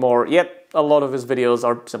clickbait anymore, yet a lot of his videos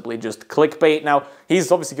are simply just clickbait. Now,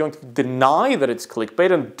 he's obviously going to deny that it's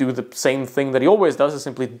clickbait and do the same thing that he always does, is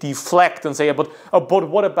simply deflect and say, but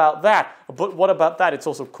what about that? But what about that? It's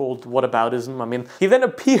also called whataboutism. I mean, he then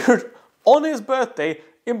appeared on his birthday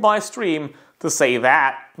in my stream to say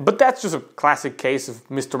that. But that's just a classic case of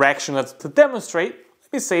misdirection. That's to demonstrate,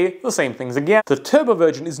 let me say the same things again. The Turbo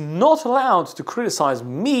Virgin is not allowed to criticize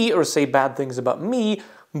me or say bad things about me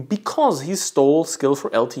because he stole Skill for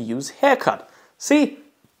LTU's haircut. See?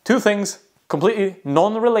 Two things, completely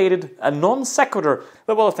non-related, a non-sequitur.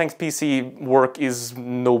 The World of Tanks PC work is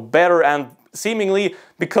no better, and seemingly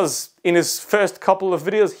because in his first couple of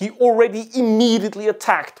videos he already immediately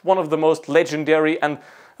attacked one of the most legendary and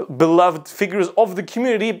beloved figures of the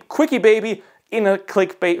community, Quickie Baby, in a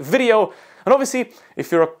clickbait video. And obviously,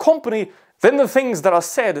 if you're a company, then the things that are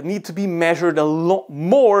said need to be measured a lot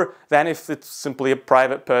more than if it's simply a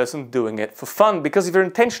private person doing it for fun. Because if your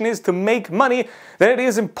intention is to make money, then it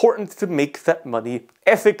is important to make that money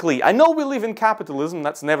ethically. I know we live in capitalism,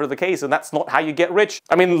 that's never the case, and that's not how you get rich.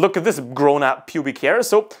 I mean, look at this grown-out pubic hair,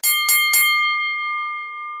 so...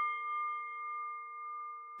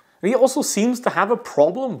 He also seems to have a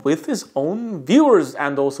problem with his own viewers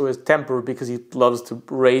and also his temper, because he loves to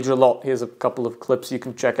rage a lot. Here's a couple of clips you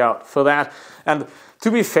can check out for that. And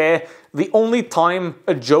to be fair, the only time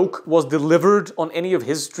a joke was delivered on any of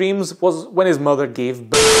his streams was when his mother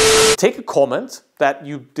gave birth. Take a comment that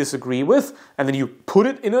you disagree with, and then you put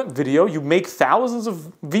it in a video, you make thousands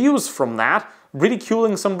of views from that,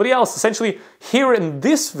 ridiculing somebody else. Essentially, here in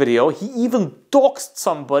this video, he even doxed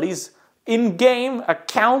somebody's in-game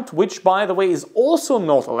account, which, by the way, is also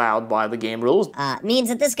not allowed by the game rules. Means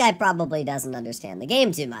that this guy probably doesn't understand the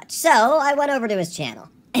game too much. So I went over to his channel,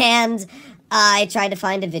 and I tried to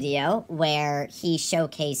find a video where he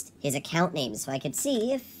showcased his account name so I could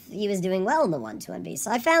see if he was doing well in the 1-2-1B.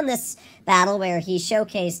 So I found this battle where he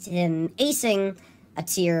showcased him acing a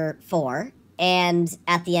tier 4, and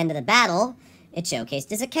at the end of the battle, it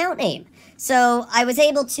showcased his account name. So I was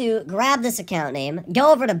able to grab this account name,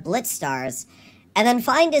 go over to Blitz Stars, and then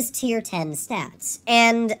find his tier 10 stats.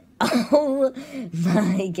 And oh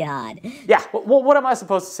my god. Yeah, well, what am I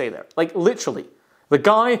supposed to say there? Like, literally, the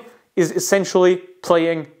guy is essentially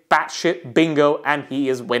playing batshit bingo and he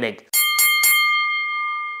is winning.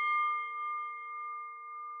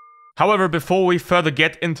 However, before we further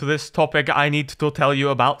get into this topic, I need to tell you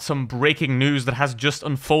about some breaking news that has just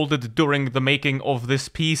unfolded during the making of this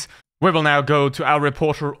piece. We will now go to our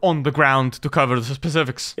reporter on the ground to cover the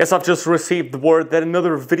specifics. Yes, I've just received the word that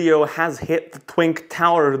another video has hit the Twink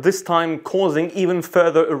Tower, this time causing even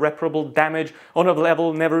further irreparable damage on a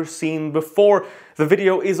level never seen before. The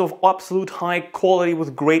video is of absolute high quality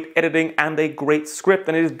with great editing and a great script,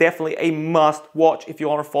 and it is definitely a must watch if you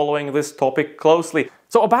are following this topic closely.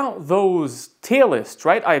 So about those tier lists,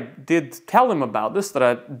 right? I did tell him about this, that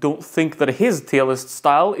I don't think that his tier list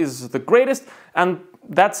style is the greatest, and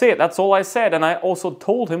that's it. That's all I said. And I also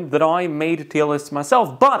told him that I made tier lists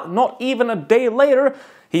myself. But not even a day later,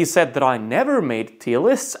 he said that I never made tier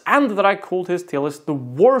lists and that I called his tier list the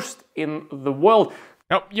worst in the world.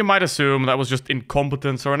 Now, you might assume that was just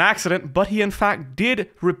incompetence or an accident, but he in fact did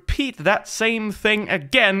repeat that same thing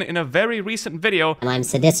again in a very recent video. And I'm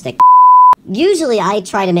sadistic. Usually I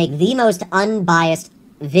try to make the most unbiased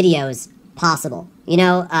videos possible. You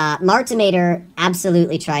know, Martimator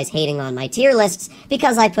absolutely tries hating on my tier lists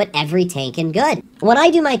because I put every tank in good. When I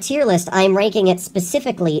do my tier list, I'm ranking it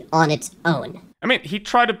specifically on its own. I mean, he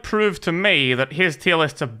tried to prove to me that his tier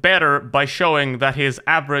lists are better by showing that his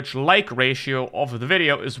average like ratio of the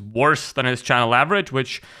video is worse than his channel average,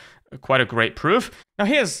 which quite a great proof. Now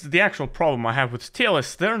here's the actual problem I have with tier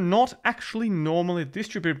lists. They're not actually normally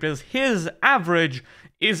distributed because his average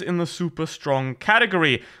is in the super strong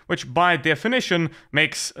category, which by definition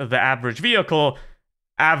makes the average vehicle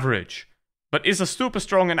average. But is a super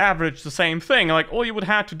strong and average the same thing? Like, all you would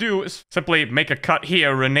have to do is simply make a cut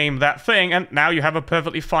here, rename that thing, and now you have a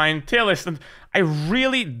perfectly fine tier list. And I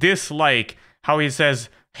really dislike how he says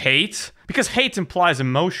hate, because hate implies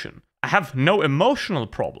emotion. I have no emotional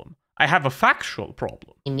problem. I have a factual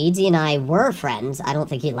problem. Meadsy and I were friends. I don't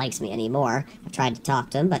think he likes me anymore. I've tried to talk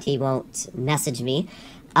to him, but he won't message me.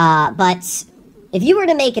 But if you were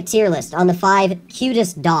to make a tier list on the 5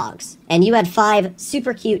 cutest dogs, and you had 5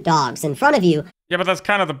 super cute dogs in front of you... Yeah, but that's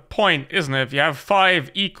kind of the point, isn't it? If you have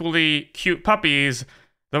 5 equally cute puppies,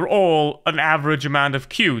 they're all an average amount of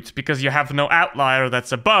cute, because you have no outlier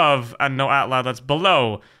that's above and no outlier that's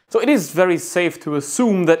below. So it is very safe to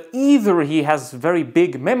assume that either he has very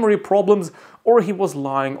big memory problems or he was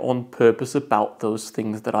lying on purpose about those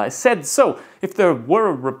things that I said. So if there were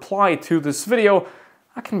a reply to this video,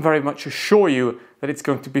 I can very much assure you that it's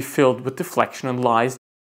going to be filled with deflection and lies.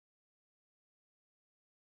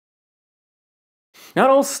 Now, it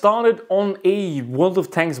all started on a World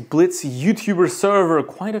of Tanks Blitz YouTuber server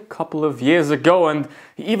quite a couple of years ago, and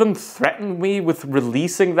he even threatened me with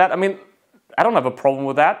releasing that. I mean, I don't have a problem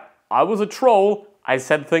with that. I was a troll. I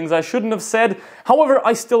said things I shouldn't have said. However,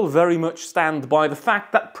 I still very much stand by the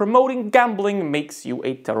fact that promoting gambling makes you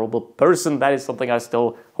a terrible person. That is something I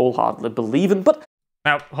still wholeheartedly believe in, but...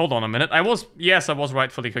 Now, hold on a minute. Yes, I was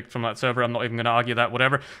rightfully kicked from that server. I'm not even going to argue that,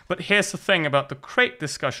 whatever. But here's the thing about the crate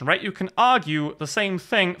discussion, right? You can argue the same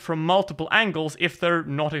thing from multiple angles if they're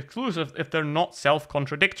not exclusive, if they're not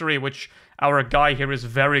self-contradictory, which our guy here is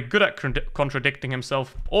very good at contradicting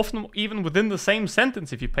himself, often even within the same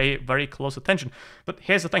sentence if you pay very close attention. But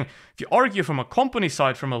here's the thing. If you argue from a company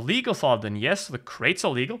side, from a legal side, then yes, the crates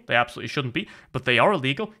are legal. They absolutely shouldn't be, but they are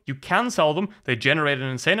illegal. You can sell them. They generate an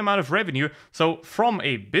insane amount of revenue. So from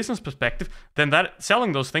a business perspective, then that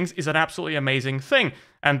selling those things is an absolutely amazing thing.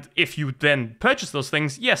 And if you then purchase those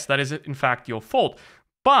things, yes, that is in fact your fault.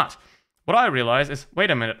 But what I realize is,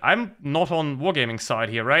 wait a minute, I'm not on Wargaming's side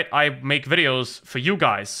here, right? I make videos for you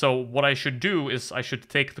guys, so what I should do is I should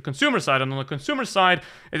take the consumer side, and on the consumer side,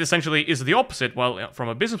 it essentially is the opposite. While from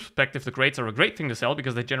a business perspective, the crates are a great thing to sell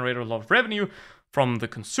because they generate a lot of revenue. From the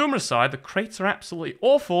consumer side, the crates are absolutely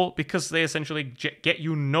awful because they essentially get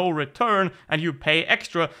you no return, and you pay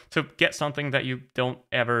extra to get something that you don't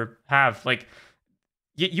ever have. Like,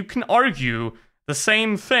 you can argue the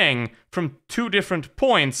same thing from 2 different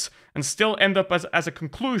points and still end up as a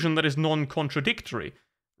conclusion that is non-contradictory,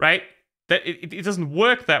 right? That it doesn't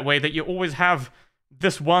work that way, that you always have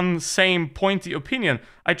this one same pointy opinion.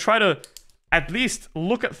 I try to at least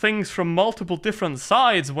look at things from multiple different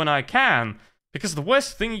sides when I can, because the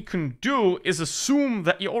worst thing you can do is assume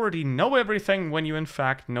that you already know everything when you in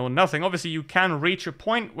fact know nothing. Obviously, you can reach a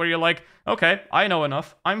point where you're like, okay, I know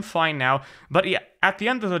enough, I'm fine now, but yeah, at the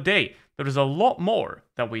end of the day, there is a lot more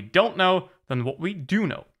that we don't know than what we do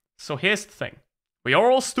know. So here's the thing. We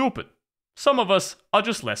are all stupid. Some of us are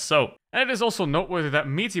just less so. And it is also noteworthy that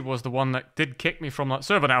Meaty was the one that did kick me from that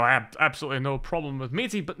server. Now, I have absolutely no problem with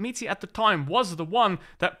Meaty, but Meaty at the time was the one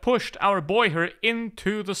that pushed our boy here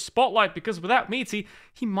into the spotlight, because without Meaty,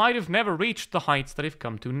 he might have never reached the heights that he've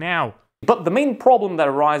come to now. But the main problem that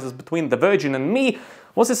arises between the Virgin and me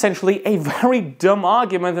was essentially a very dumb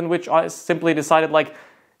argument in which I simply decided, like,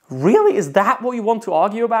 really? Is that what you want to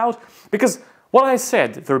argue about? Because what I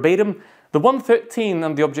said, verbatim, the 113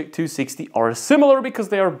 and the Object 260 are similar because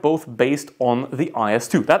they are both based on the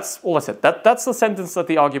IS-2. That's all I said. That's the sentence that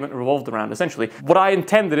the argument revolved around, essentially. What I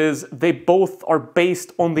intended is they both are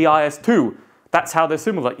based on the IS-2. That's how they're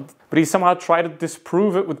similar. But he somehow tried to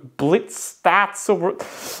disprove it with blitz stats over...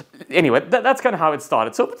 Anyway, that's kind of how it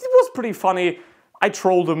started. So it was pretty funny. I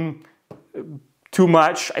trolled him too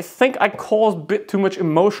much. I think I caused a bit too much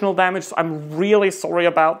emotional damage, so I'm really sorry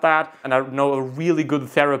about that. And I know a really good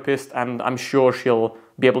therapist, and I'm sure she'll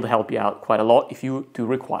be able to help you out quite a lot if you do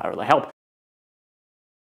require the help.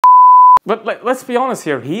 But let's be honest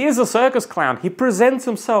here, he is a circus clown. He presents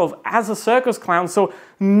himself as a circus clown, so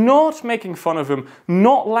not making fun of him,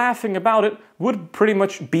 not laughing about it, would pretty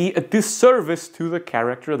much be a disservice to the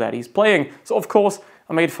character that he's playing. So of course,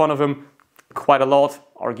 I made fun of him quite a lot,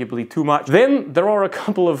 arguably too much. Then there are a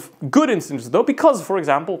couple of good instances though, because for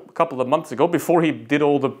example, a couple of months ago, before he did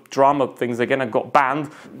all the drama things again and got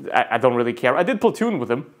banned, I don't really care. I did platoon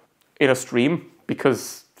with him in a stream,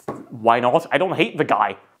 because why not? I don't hate the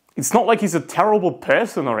guy. It's not like he's a terrible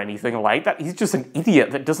person or anything like that. He's just an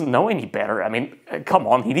idiot that doesn't know any better. I mean, come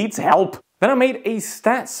on, he needs help. Then I made a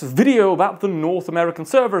stats video about the North American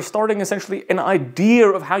server, starting essentially an idea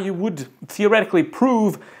of how you would theoretically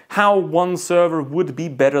prove how one server would be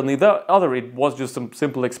better than the other. It was just some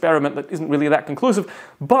simple experiment that isn't really that conclusive.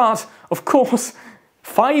 But, of course,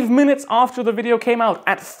 5 minutes after the video came out,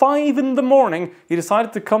 at 5 in the morning, he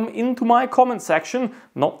decided to come into my comment section,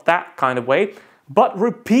 not that kind of way, but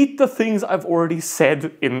repeat the things I've already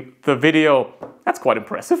said in the video. That's quite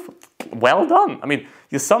impressive. Well done. I mean,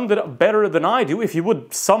 you summed it up better than I do. If you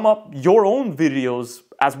would sum up your own videos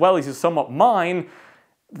as well as you sum up mine,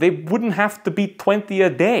 they wouldn't have to be 20 a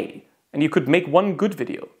day, and you could make one good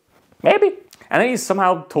video. Maybe. And then he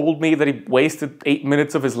somehow told me that he wasted 8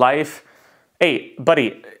 minutes of his life. Hey,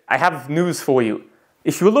 buddy, I have news for you.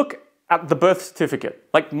 If you look at the birth certificate,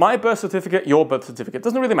 like my birth certificate, your birth certificate,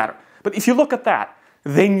 doesn't really matter. But if you look at that,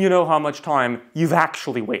 then you know how much time you've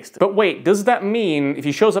actually wasted. But wait, does that mean if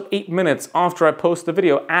he shows up 8 minutes after I post the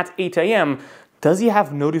video at 8 AM, does he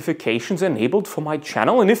have notifications enabled for my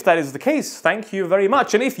channel? And if that is the case, thank you very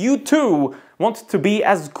much. And if you too want to be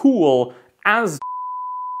as cool as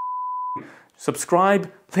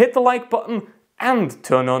subscribe, hit the like button, and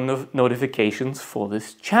turn on the notifications for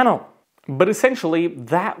this channel. But essentially,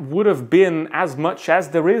 that would have been as much as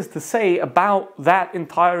there is to say about that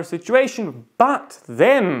entire situation. But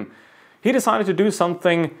then, he decided to do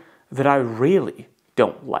something that I really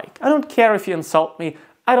don't like. I don't care if you insult me,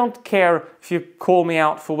 I don't care if you call me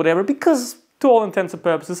out for whatever, because to all intents and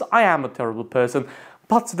purposes, I am a terrible person.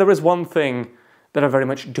 But there is one thing that I very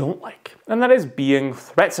much don't like, and that is being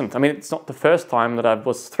threatened. I mean, it's not the first time that I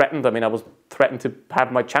was threatened. I mean, I was threatened to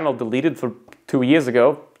have my channel deleted for 2 years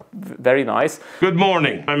ago. Very nice. Good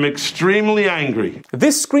morning. I'm extremely angry.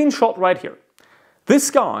 This screenshot right here.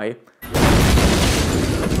 This guy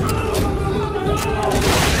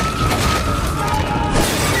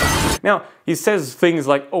now, he says things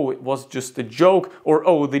like, oh, it was just a joke, or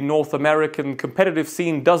oh, the North American competitive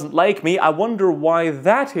scene doesn't like me. I wonder why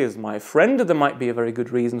that is, my friend. There might be a very good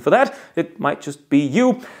reason for that. It might just be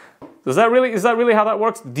you. Is that really how that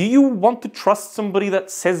works? Do you want to trust somebody that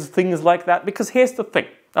says things like that? Because here's the thing.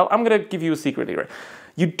 I'm going to give you a secret here.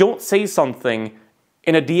 You don't say something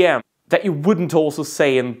in a DM that you wouldn't also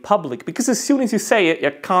say in public, because as soon as you say it,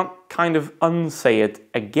 you can't kind of unsay it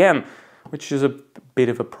again, which is a bit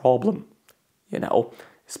of a problem, you know.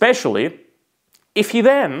 Especially if he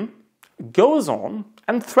then goes on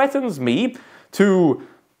and threatens me to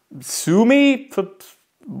sue me for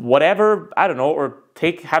whatever, I don't know, or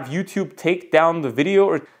have YouTube take down the video,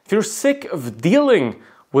 or if you're sick of dealing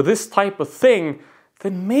with this type of thing,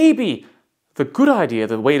 then maybe the good idea,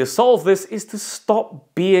 the way to solve this, is to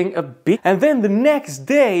stop being a bitch. And then the next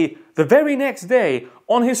day, the very next day,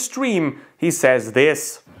 on his stream, he says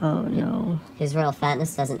this. Oh no. His real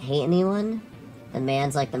fatness doesn't hate anyone? The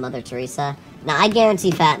man's like the Mother Teresa? Now, I guarantee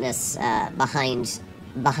fatness behind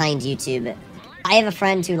YouTube. I have a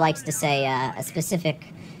friend who likes to say a specific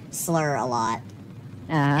slur a lot.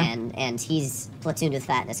 And he's platooned with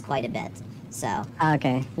fatness quite a bit. So.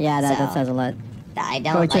 Okay. Yeah, that says a lot. I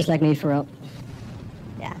don't Probably just like me for real.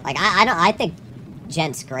 Yeah, like I think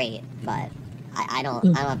Gent's great, but I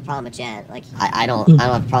don't have a problem with Gent. Like I don't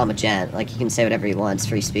have a problem with Gent. Like he can say whatever he wants,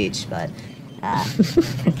 free speech. But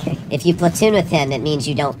okay. If you platoon with him, it means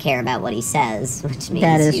you don't care about what he says, which means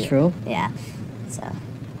that is true. Yeah. So.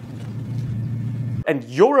 And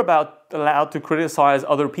you're allowed to criticize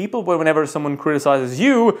other people, but whenever someone criticizes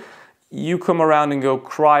you, you come around and go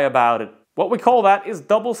cry about it. What we call that is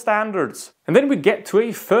double standards. And then we get to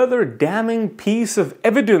a further damning piece of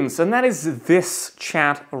evidence, and that is this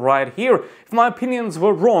chat right here. If my opinions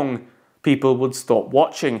were wrong, people would stop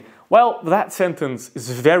watching. Well, that sentence is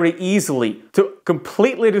very easily to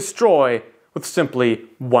completely destroy with simply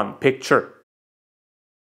one picture.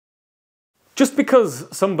 Just because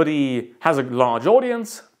somebody has a large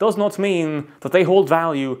audience does not mean that they hold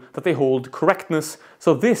value, that they hold correctness.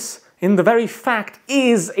 So this, in the very fact,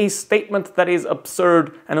 is a statement that is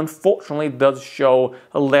absurd and unfortunately does show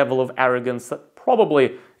a level of arrogance that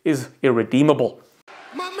probably is irredeemable.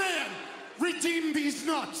 My man, redeem these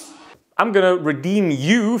nuts! I'm gonna redeem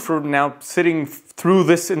you for now sitting through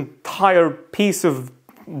this entire piece of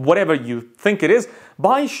whatever you think it is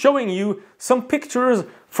by showing you some pictures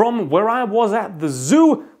from where I was at the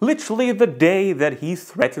zoo literally the day that he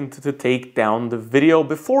threatened to take down the video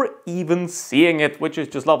before even seeing it, which is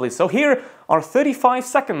just lovely. So here are 35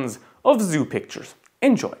 seconds of zoo pictures.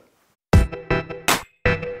 Enjoy.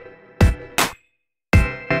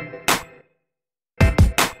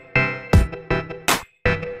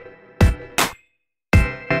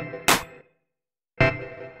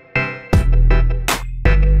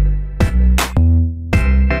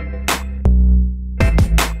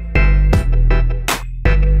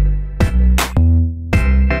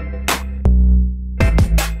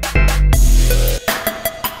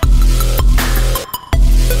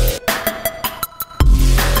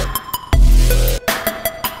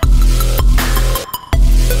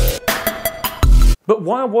 But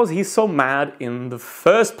why was he so mad in the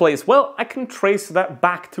first place? Well, I can trace that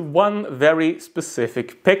back to one very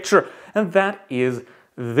specific picture, and that is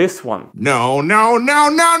this one. No, no, no,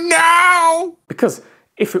 no, no! Because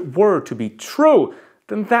if it were to be true,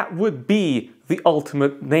 then that would be the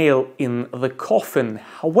ultimate nail in the coffin.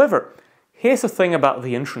 However, here's the thing about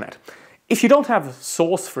the internet. If you don't have a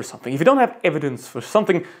source for something, if you don't have evidence for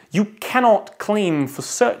something, you cannot claim for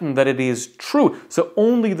certain that it is true. So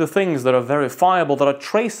only the things that are verifiable, that are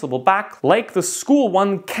traceable back, like the school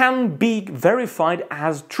one, can be verified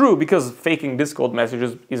as true, because faking Discord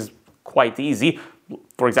messages is quite easy.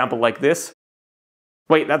 For example, like this.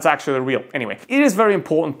 Wait, that's actually real. Anyway, it is very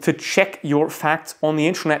important to check your facts on the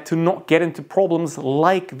internet to not get into problems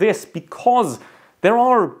like this, because there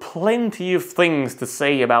are plenty of things to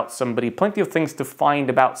say about somebody, plenty of things to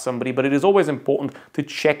find about somebody, but it is always important to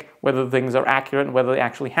check whether things are accurate and whether they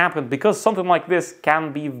actually happened, because something like this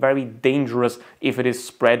can be very dangerous if it is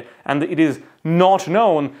spread and it is not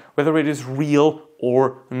known whether it is real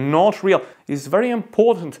or not real. It is very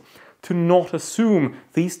important to not assume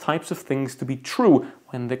these types of things to be true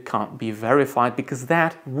when they can't be verified, because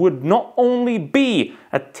that would not only be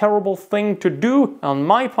a terrible thing to do on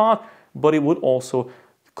my part, but it would also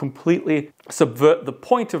completely subvert the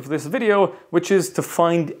point of this video, which is to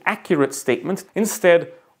find accurate statements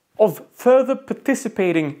instead of further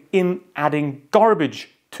participating in adding garbage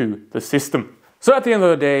to the system. So at the end of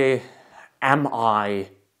the day, am I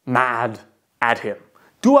mad at him?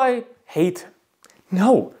 Do I hate him?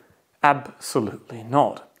 No, absolutely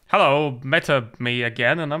not. Hello, Meta me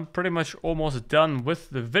again, and I'm pretty much almost done with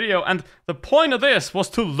the video, and the point of this was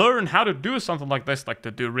to learn how to do something like this, like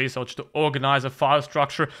to do research, to organize a file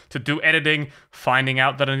structure, to do editing, finding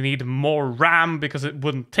out that I need more RAM because it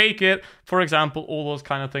wouldn't take it, for example, all those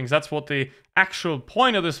kind of things. That's what the actual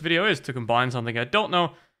point of this video is, to combine something I don't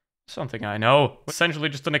know, something I know. Essentially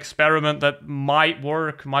just an experiment that might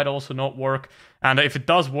work, might also not work, and if it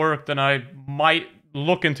does work, then I might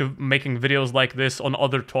look into making videos like this on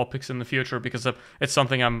other topics in the future, because it's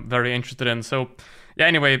something I'm very interested in. So yeah,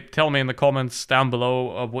 anyway, tell me in the comments down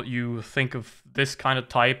below what you think of this kind of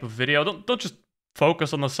type of video. Don't just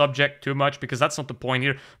focus on the subject too much, because that's not the point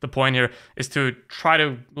here. The point here is to try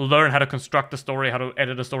to learn how to construct a story, how to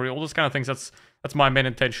edit a story, all those kind of things. That's my main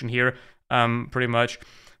intention here, pretty much.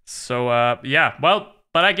 So yeah, well,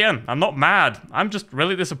 but again, I'm not mad. I'm just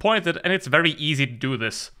really disappointed, and it's very easy to do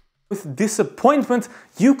this. With disappointment,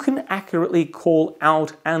 you can accurately call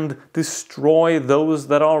out and destroy those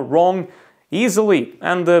that are wrong easily.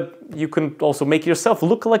 And you can also make yourself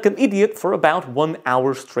look like an idiot for about 1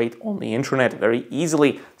 hour straight on the internet very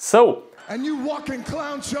easily. So, and you walking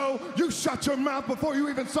clown show, you shut your mouth before you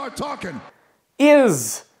even start talking.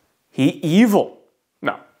 Is he evil?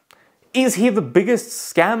 No. Is he the biggest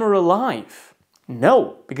scammer alive?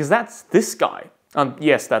 No, because that's this guy.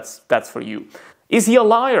 Yes, that's for you. Is he a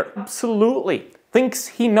liar? Absolutely. Thinks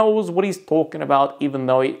he knows what he's talking about, even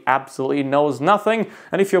though he absolutely knows nothing.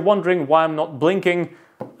 And if you're wondering why I'm not blinking,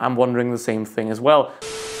 I'm wondering the same thing as well.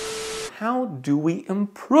 How do we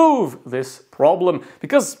improve this problem?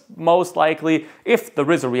 Because most likely, if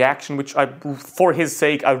there is a reaction, which for his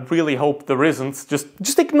sake, I really hope there isn't,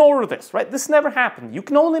 just ignore this, right? This never happened. You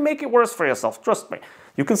can only make it worse for yourself, trust me.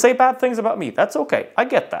 You can say bad things about me, that's okay. I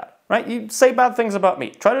get that, right? You say bad things about me,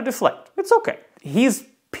 try to deflect, it's okay. He's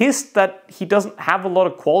pissed that he doesn't have a lot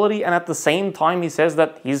of quality, and at the same time he says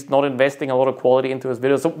that he's not investing a lot of quality into his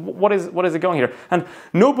videos. So what is it going here? And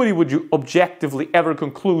nobody would objectively ever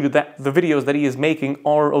conclude that the videos that he is making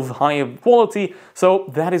are of high quality, so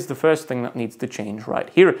that is the first thing that needs to change right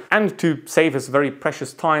here. And to save his very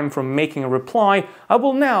precious time from making a reply, I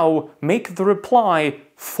will now make the reply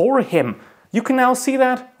for him. You can now see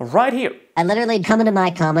that right here. I literally come into my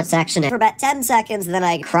comment section for about 10 seconds, then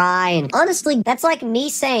I cry, and honestly, that's like me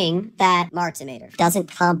saying that Martimator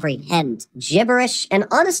doesn't comprehend gibberish and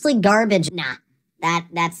honestly garbage. Nah.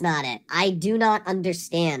 That's not it. I do not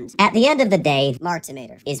understand. At the end of the day,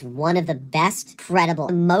 Martimator is one of the best, credible,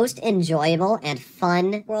 most enjoyable, and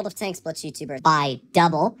fun World of Tanks Blitz YouTubers by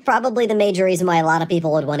double. Probably the major reason why a lot of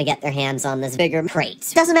people would want to get their hands on this bigger crate.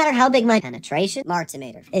 Doesn't matter how big my penetration,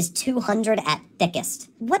 Martimator is 200 at thickest.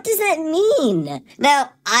 What does that mean?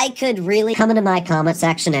 Now, I could really come into my comment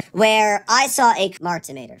section where I saw a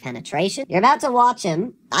Martimator penetration. You're about to watch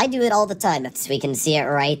him. I do it all the time, so we can see it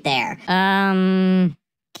right there.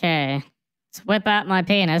 Okay. Let's whip out my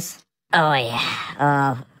penis. Oh,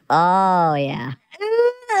 yeah. Oh, yeah.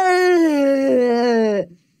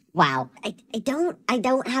 Wow. I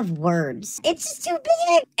don't have words. It's just too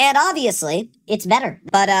big. And obviously, it's better.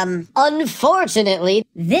 But, unfortunately,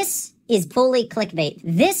 this is fully clickbait.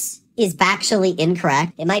 This is factually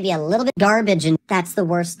incorrect. It might be a little bit garbage, and that's the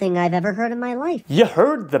worst thing I've ever heard in my life. You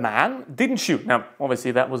heard the man, didn't you? Now,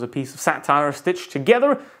 obviously that was a piece of satire stitched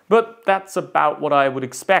together, but that's about what I would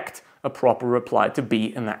expect a proper reply to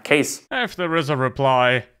be in that case. If there is a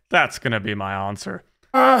reply, that's gonna be my answer.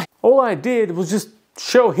 All I did was just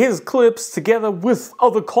show his clips together with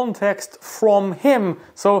other context from him,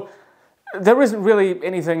 so there isn't really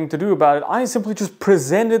anything to do about it. I simply just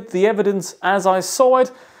presented the evidence as I saw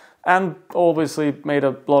it, and obviously made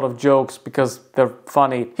a lot of jokes because they're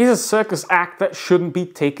funny. He's a circus act that shouldn't be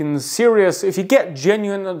taken serious. If you get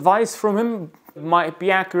genuine advice from him, it might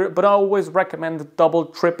be accurate, but I always recommend double,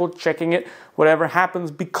 triple checking it, whatever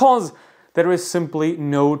happens, because there is simply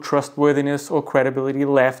no trustworthiness or credibility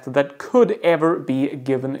left that could ever be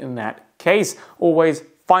given in that case. Always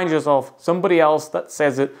find yourself somebody else that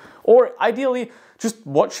says it, or ideally, just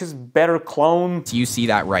watch his better clone. You see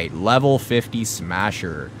that right, level 50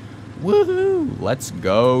 smasher. Woohoo! Let's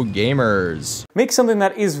go, gamers. Make something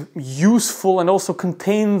that is useful and also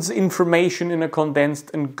contains information in a condensed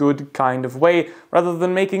and good kind of way. Rather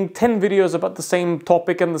than making 10 videos about the same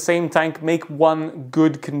topic and the same tank, make one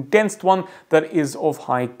good condensed one that is of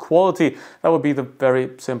high quality. That would be the very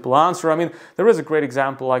simple answer. I mean, there is a great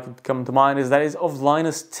example I could come to mind, is that is of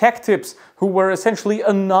Linus Tech Tips, who were essentially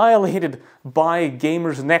annihilated by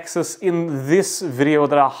Gamers Nexus in this video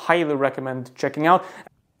that I highly recommend checking out.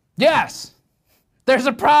 Yes, there's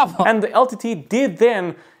a problem. And the LTT did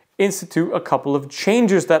then institute a couple of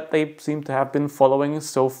changes that they seem to have been following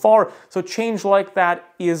so far. So change like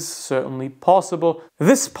that is certainly possible.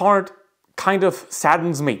 This part kind of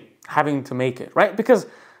saddens me having to make it, right? Because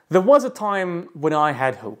there was a time when I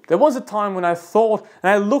had hope. There was a time when I thought,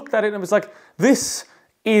 and I looked at it and it was like, this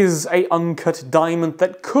is a uncut diamond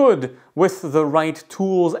that could, with the right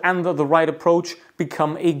tools and the right approach,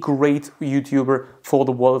 become a great YouTuber for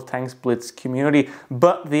the World of Tanks Blitz community.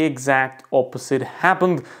 But the exact opposite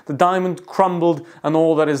happened. The diamond crumbled, and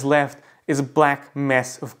all that is left is a black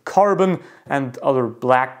mess of carbon and other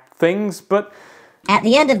black things. But at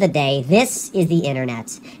the end of the day, this is the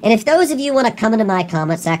internet. And if those of you want to come into my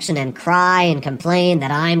comment section and cry and complain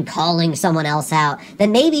that I'm calling someone else out,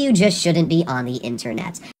 then maybe you just shouldn't be on the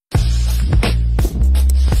internet.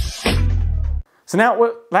 So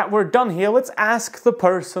now that we're done here, let's ask the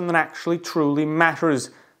person that actually truly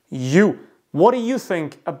matters. You. What do you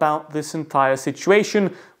think about this entire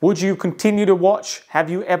situation? Would you continue to watch? Have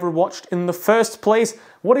you ever watched in the first place?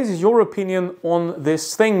 What is your opinion on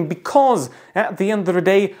this thing? Because at the end of the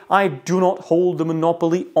day, I do not hold the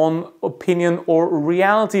monopoly on opinion or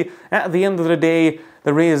reality. At the end of the day,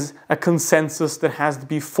 there is a consensus that has to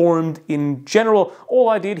be formed in general. All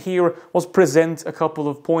I did here was present a couple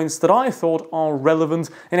of points that I thought are relevant,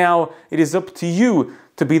 and now it is up to you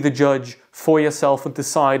to be the judge for yourself and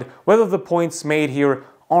decide whether the points made here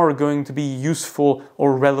are going to be useful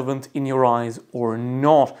or relevant in your eyes or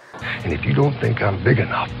not. And if you don't think I'm big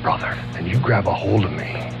enough, brother, then you grab a hold of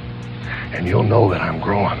me, and you'll know that I'm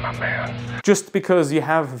growing, my man. Just because you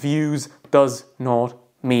have views does not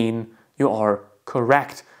mean you are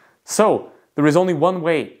correct. So, there is only one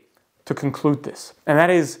way to conclude this, and that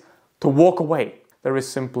is to walk away. There is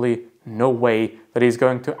simply no way that he's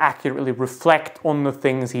going to accurately reflect on the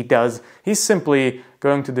things he does. He's simply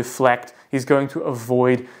going to deflect, he's going to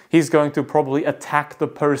avoid, he's going to probably attack the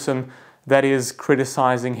person that is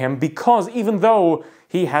criticizing him, because even though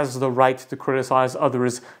he has the right to criticize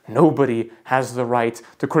others, nobody has the right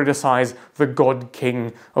to criticize the God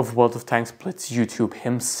King of World of Tanks Blitz YouTube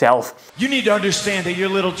himself. You need to understand that your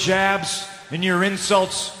little jabs and your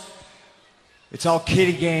insults, it's all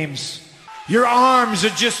kiddie games. Your arms are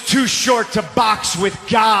just too short to box with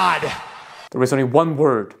God. There is only one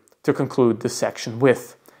word to conclude this section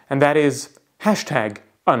with, and that is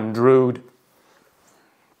 #undrude.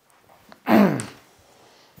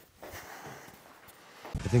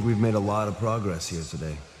 I think we've made a lot of progress here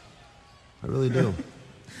today. I really do.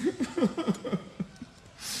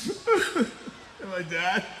 My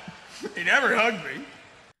dad, he never hugged me.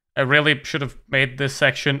 I really should have made this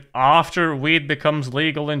section after weed becomes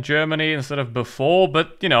legal in Germany instead of before,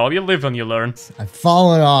 but you know, you live and you learn. I've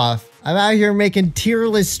fallen off. I'm out here making tier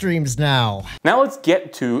list streams now. Now let's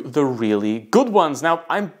get to the really good ones. Now,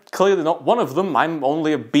 I'm clearly not one of them. I'm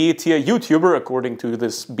only a B tier YouTuber, according to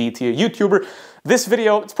this B tier YouTuber. This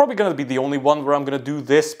video, it's probably going to be the only one where I'm going to do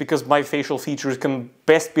this because my facial features can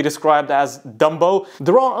best be described as Dumbo.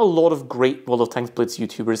 There are a lot of great World of Tanks Blitz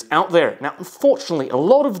YouTubers out there. Now, unfortunately, a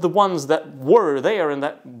lot of the ones that were there and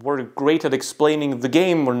that were great at explaining the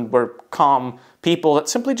game were calm people that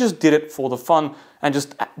simply just did it for the fun and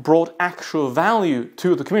just brought actual value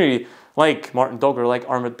to the community, like Martin Dogger, like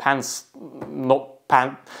Armored Pants,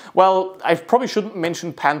 well, I probably shouldn't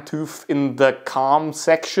mention Pantoof in the calm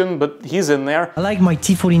section, but he's in there. I like my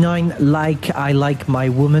T49 like I like my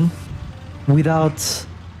woman, without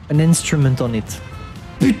an instrument on it.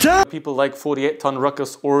 Putain! People like 48-ton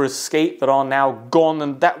Ruckus or Skate that are now gone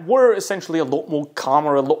and that were essentially a lot more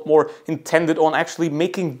calmer, a lot more intended on actually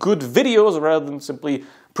making good videos rather than simply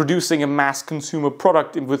producing a mass consumer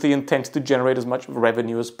product with the intent to generate as much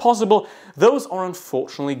revenue as possible. Those are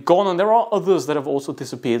unfortunately gone, and there are others that have also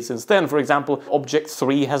disappeared since then. For example, Object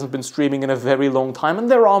 3 hasn't been streaming in a very long time, and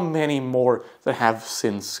there are many more that have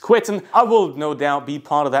since quit. And I will no doubt be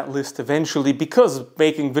part of that list eventually, because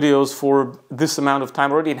making videos for this amount of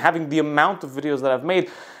time already and having the amount of videos that I've made,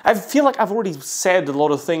 I feel like I've already said a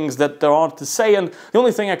lot of things that there are to say, and the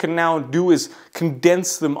only thing I can now do is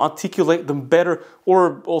condense them, articulate them better,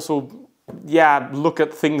 or also, yeah, look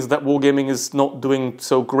at things that wargaming is not doing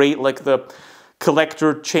so great, like the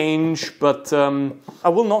collector change, but I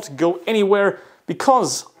will not go anywhere,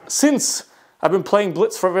 because since I've been playing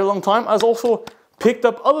Blitz for a very long time, I've also picked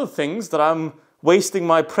up other things that I'm wasting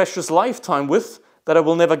my precious lifetime with, that I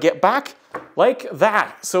will never get back, like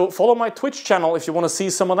that. So follow my Twitch channel if you want to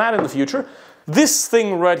see some of that in the future. This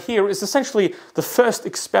thing right here is essentially the first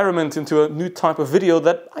experiment into a new type of video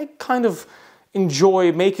that I kind of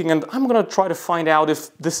enjoy making, and I'm gonna try to find out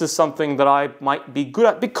if this is something that I might be good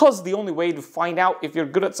at, because the only way to find out if you're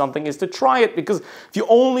good at something is to try it, because if you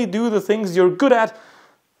only do the things you're good at,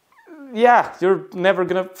 yeah, you're never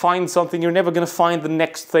gonna find something, you're never gonna find the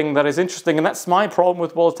next thing that is interesting, and that's my problem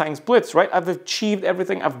with World of Tanks Blitz, right? I've achieved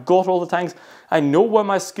everything, I've got all the tanks, I know where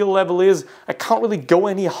my skill level is, I can't really go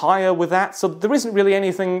any higher with that, so there isn't really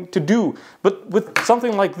anything to do. But with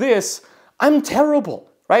something like this, I'm terrible,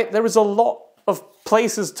 right? There is a lot of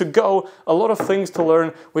places to go, a lot of things to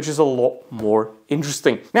learn, which is a lot more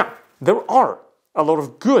interesting. Now, there are a lot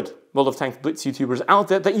of good World of Tanks Blitz YouTubers out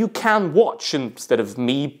there that you can watch instead of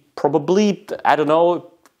me, probably. I don't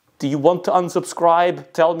know. Do you want to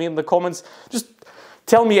unsubscribe? Tell me in the comments. Just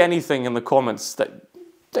tell me anything in the comments. That,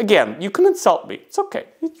 again, you can insult me. It's okay.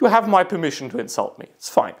 You have my permission to insult me. It's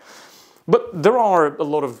fine. But there are a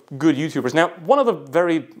lot of good YouTubers. Now, one of the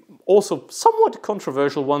very also somewhat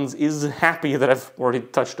controversial ones is Happy, that I've already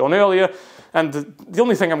touched on earlier. And the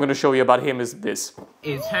only thing I'm going to show you about him is this.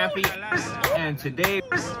 Is Happy, and today,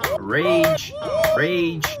 rage,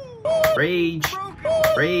 rage, rage,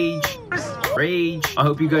 rage, rage. I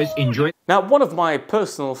hope you guys enjoy. Now, one of my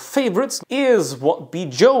personal favorites is What Be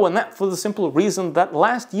Joe, and that for the simple reason that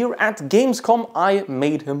last year at Gamescom I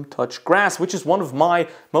made him touch grass, which is one of my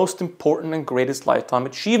most important and greatest lifetime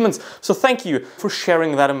achievements. So thank you for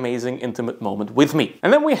sharing that amazing intimate moment with me.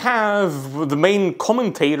 And then we have the main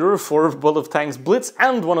commentator for World of Tanks Blitz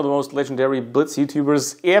and one of the most legendary Blitz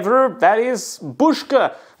YouTubers ever, that is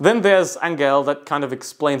Bushka. Then there's Angel, that kind of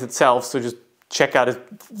explains itself, so just check out it.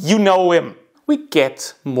 You know him. We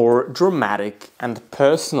get more dramatic and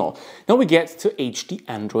personal. Now we get to HD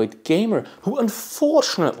Android Gamer, who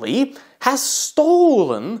unfortunately has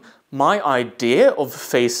stolen my idea of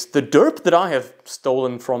Face the Derp that I have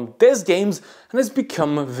stolen from Des Games and has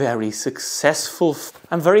become very successful.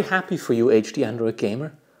 I'm very happy for you, HD Android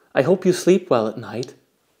Gamer. I hope you sleep well at night.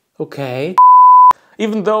 Okay.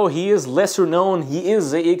 Even though he is lesser known, he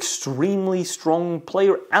is an extremely strong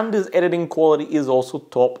player and his editing quality is also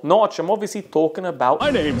top notch. I'm obviously talking about... My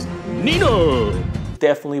name's Nino!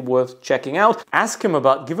 Definitely worth checking out. Ask him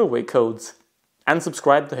about giveaway codes and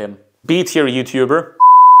subscribe to him. B-tier YouTuber.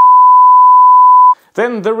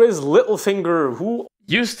 Then there is Littlefinger, who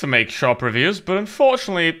used to make shop reviews, but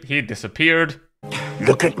unfortunately he disappeared.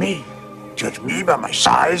 Look at me. Judge me by my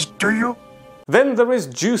size, do you? Then there is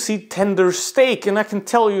Juicy Tender Steak, and I can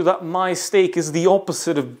tell you that my steak is the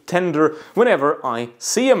opposite of tender whenever I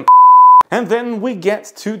see him. And then we get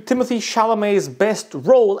to Timothy Chalamet's best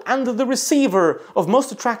role and the receiver of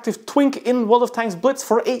Most Attractive Twink in World of Tanks Blitz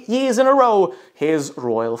for 8 years in a row, his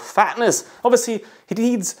royal fatness. Obviously, he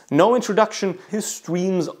needs no introduction. His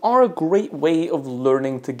streams are a great way of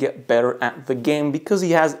learning to get better at the game because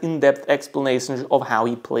he has in-depth explanations of how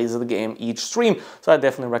he plays the game each stream. So I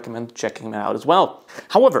definitely recommend checking him out as well.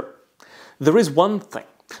 However, there is one thing,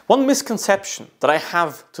 one misconception that I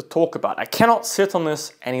have to talk about. I cannot sit on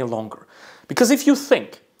this any longer. Because if you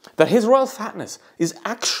think that his royal fatness is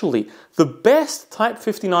actually the best Type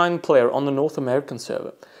 59 player on the North American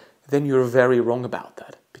server, then you're very wrong about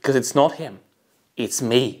that. Because it's not him, it's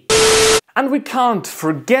me. And we can't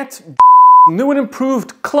forget new and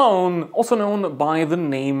improved clone, also known by the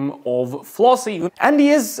name of Flossie. And he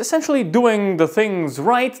is essentially doing the things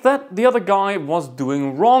right that the other guy was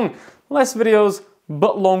doing wrong. Less videos,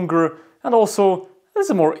 but longer, and also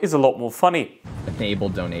is a lot more funny. Enable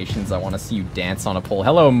donations. I want to see you dance on a pole.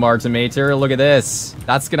 Hello, Martimator. Look at this.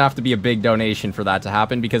 That's gonna have to be a big donation for that to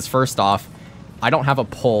happen because first off, I don't have a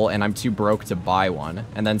pole and I'm too broke to buy one.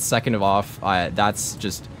 And then second of off, that's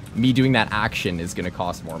just me doing that action is gonna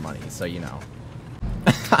cost more money. So you know.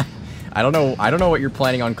 I don't know what you're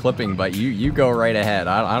planning on clipping, but you go right ahead.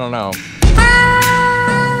 I don't know.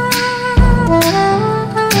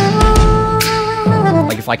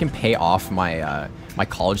 Like if I can pay off my my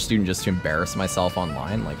college student just to embarrass myself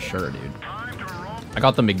online, like sure, dude. I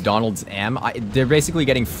got the McDonald's M. They're basically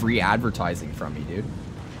getting free advertising from me, dude.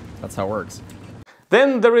 That's how it works.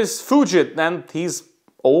 Then there is Fujit, and he's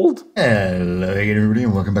old. Hello again, everybody,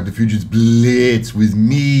 and welcome back to Fujit's Blitz with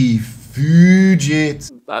me, Fujit.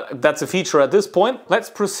 That's a feature at this point. Let's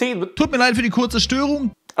proceed with... Tut mir leid für die kurze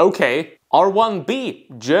Störung. Okay.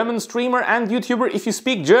 R1B, German streamer and YouTuber. If you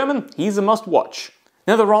speak German, he's a must-watch.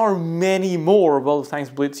 Now, there are many more World of Tanks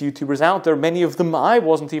Blitz YouTubers out there, many of them I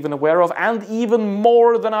wasn't even aware of, and even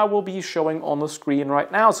more than I will be showing on the screen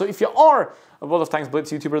right now. So if you are a World of Tanks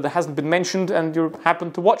Blitz YouTuber that hasn't been mentioned and you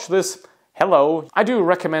happen to watch this, hello. I do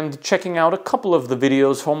recommend checking out a couple of the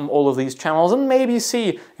videos from all of these channels and maybe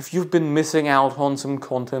see if you've been missing out on some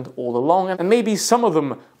content all along, and maybe some of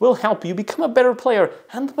them will help you become a better player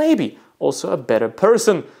and maybe also a better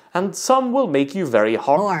person, and some will make you very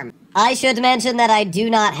hard. I should mention that I do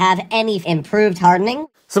not have any improved hardening.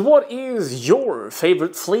 So what is your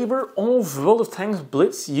favorite flavor of World of Tanks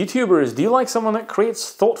Blitz YouTubers? Do you like someone that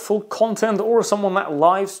creates thoughtful content, or someone that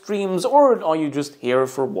live streams, or are you just here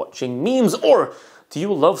for watching memes, or do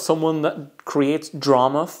you love someone that creates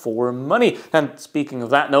drama for money? And speaking of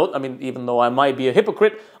that note, I mean, even though I might be a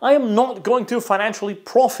hypocrite, I am not going to financially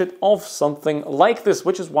profit off something like this,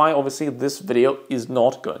 which is why obviously this video is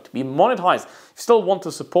not going to be monetized. If you still want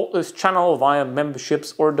to support this channel via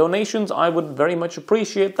memberships or donations, I would very much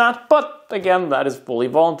appreciate that, but again, that is fully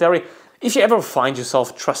voluntary. If you ever find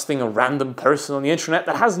yourself trusting a random person on the internet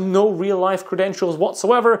that has no real-life credentials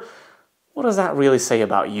whatsoever, what does that really say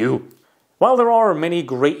about you? While there are many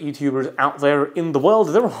great YouTubers out there in the world,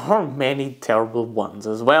 there are many terrible ones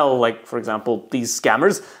as well. Like, for example, these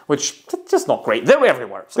scammers, which are just not great. They're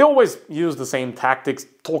everywhere. So they always use the same tactics,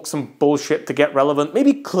 talk some bullshit to get relevant,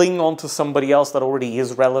 maybe cling on to somebody else that already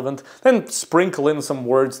is relevant, then sprinkle in some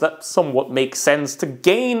words that somewhat make sense to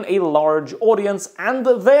gain a large audience, and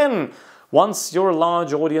then, once your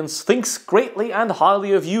large audience thinks greatly and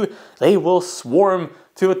highly of you, they will swarm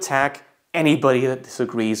to attack anybody that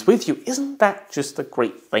disagrees with you. Isn't that just a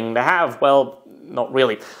great thing to have? Well, not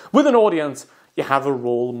really. With an audience, you have a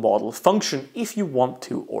role model function if you want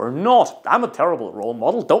to or not. I'm a terrible role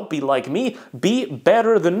model. Don't be like me. Be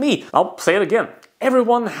better than me. I'll say it again.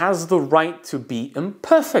 Everyone has the right to be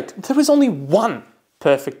imperfect. There is only one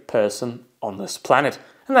perfect person on this planet,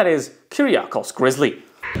 and that is Kyriakos Grizzly.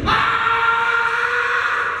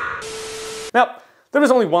 Now, there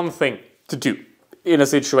is only one thing to do in a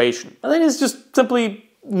situation, and that is just simply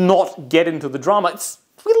not get into the drama.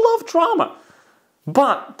 We love drama.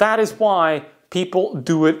 But that is why people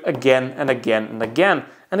do it again and again and again.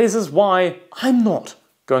 And this is why I'm not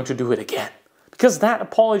going to do it again. Because that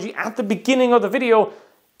apology at the beginning of the video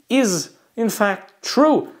is, in fact,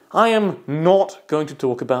 true. I am not going to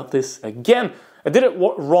talk about this again. I did it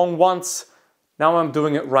wrong once, now I'm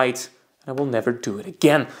doing it right, and I will never do it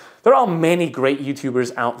again. There are many great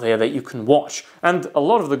YouTubers out there that you can watch, and a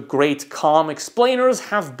lot of the great calm explainers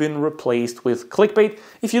have been replaced with clickbait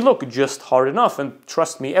if you look just hard enough, and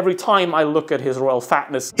trust me, every time I look at his royal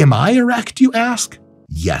fatness... Am I erect, you ask?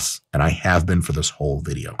 Yes, and I have been for this whole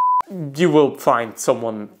video. You will find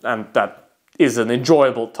someone, and that is an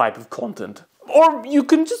enjoyable type of content. Or you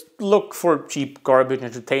can just look for cheap garbage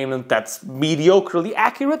entertainment that's mediocrely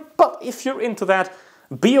accurate, but if you're into that,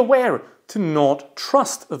 be aware to not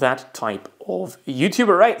trust that type of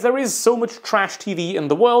YouTuber, right? There is so much trash TV in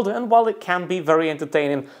the world, and while it can be very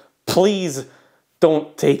entertaining, please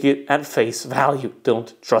don't take it at face value.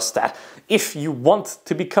 Don't trust that. If you want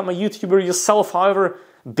to become a YouTuber yourself, however,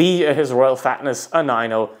 be a His Royal Fatness, a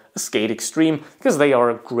Nino, a Skate Extreme, because they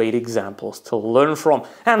are great examples to learn from.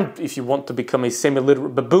 And if you want to become a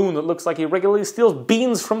semi-literate baboon that looks like he regularly steals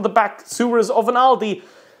beans from the back sewers of an Aldi,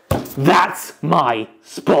 that's my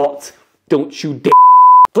spot. Don't you dare.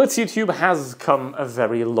 Blitz YouTube has come a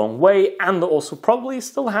very long way, and also probably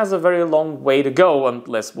still has a very long way to go,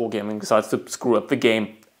 unless Wargaming decides to screw up the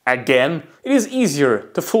game again. It is easier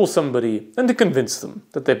to fool somebody than to convince them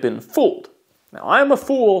that they've been fooled. Now, I am a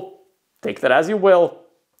fool. Take that as you will.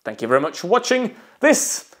 Thank you very much for watching.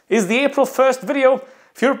 This is the April 1st video.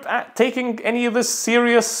 If you're taking any of this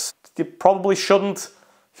serious, you probably shouldn't.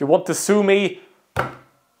 If you want to sue me,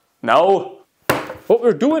 no. What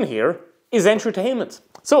we're doing here is entertainment.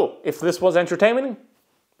 So, if this was entertaining,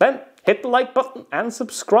 then hit the like button and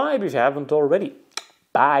subscribe if you haven't already.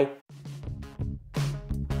 Bye.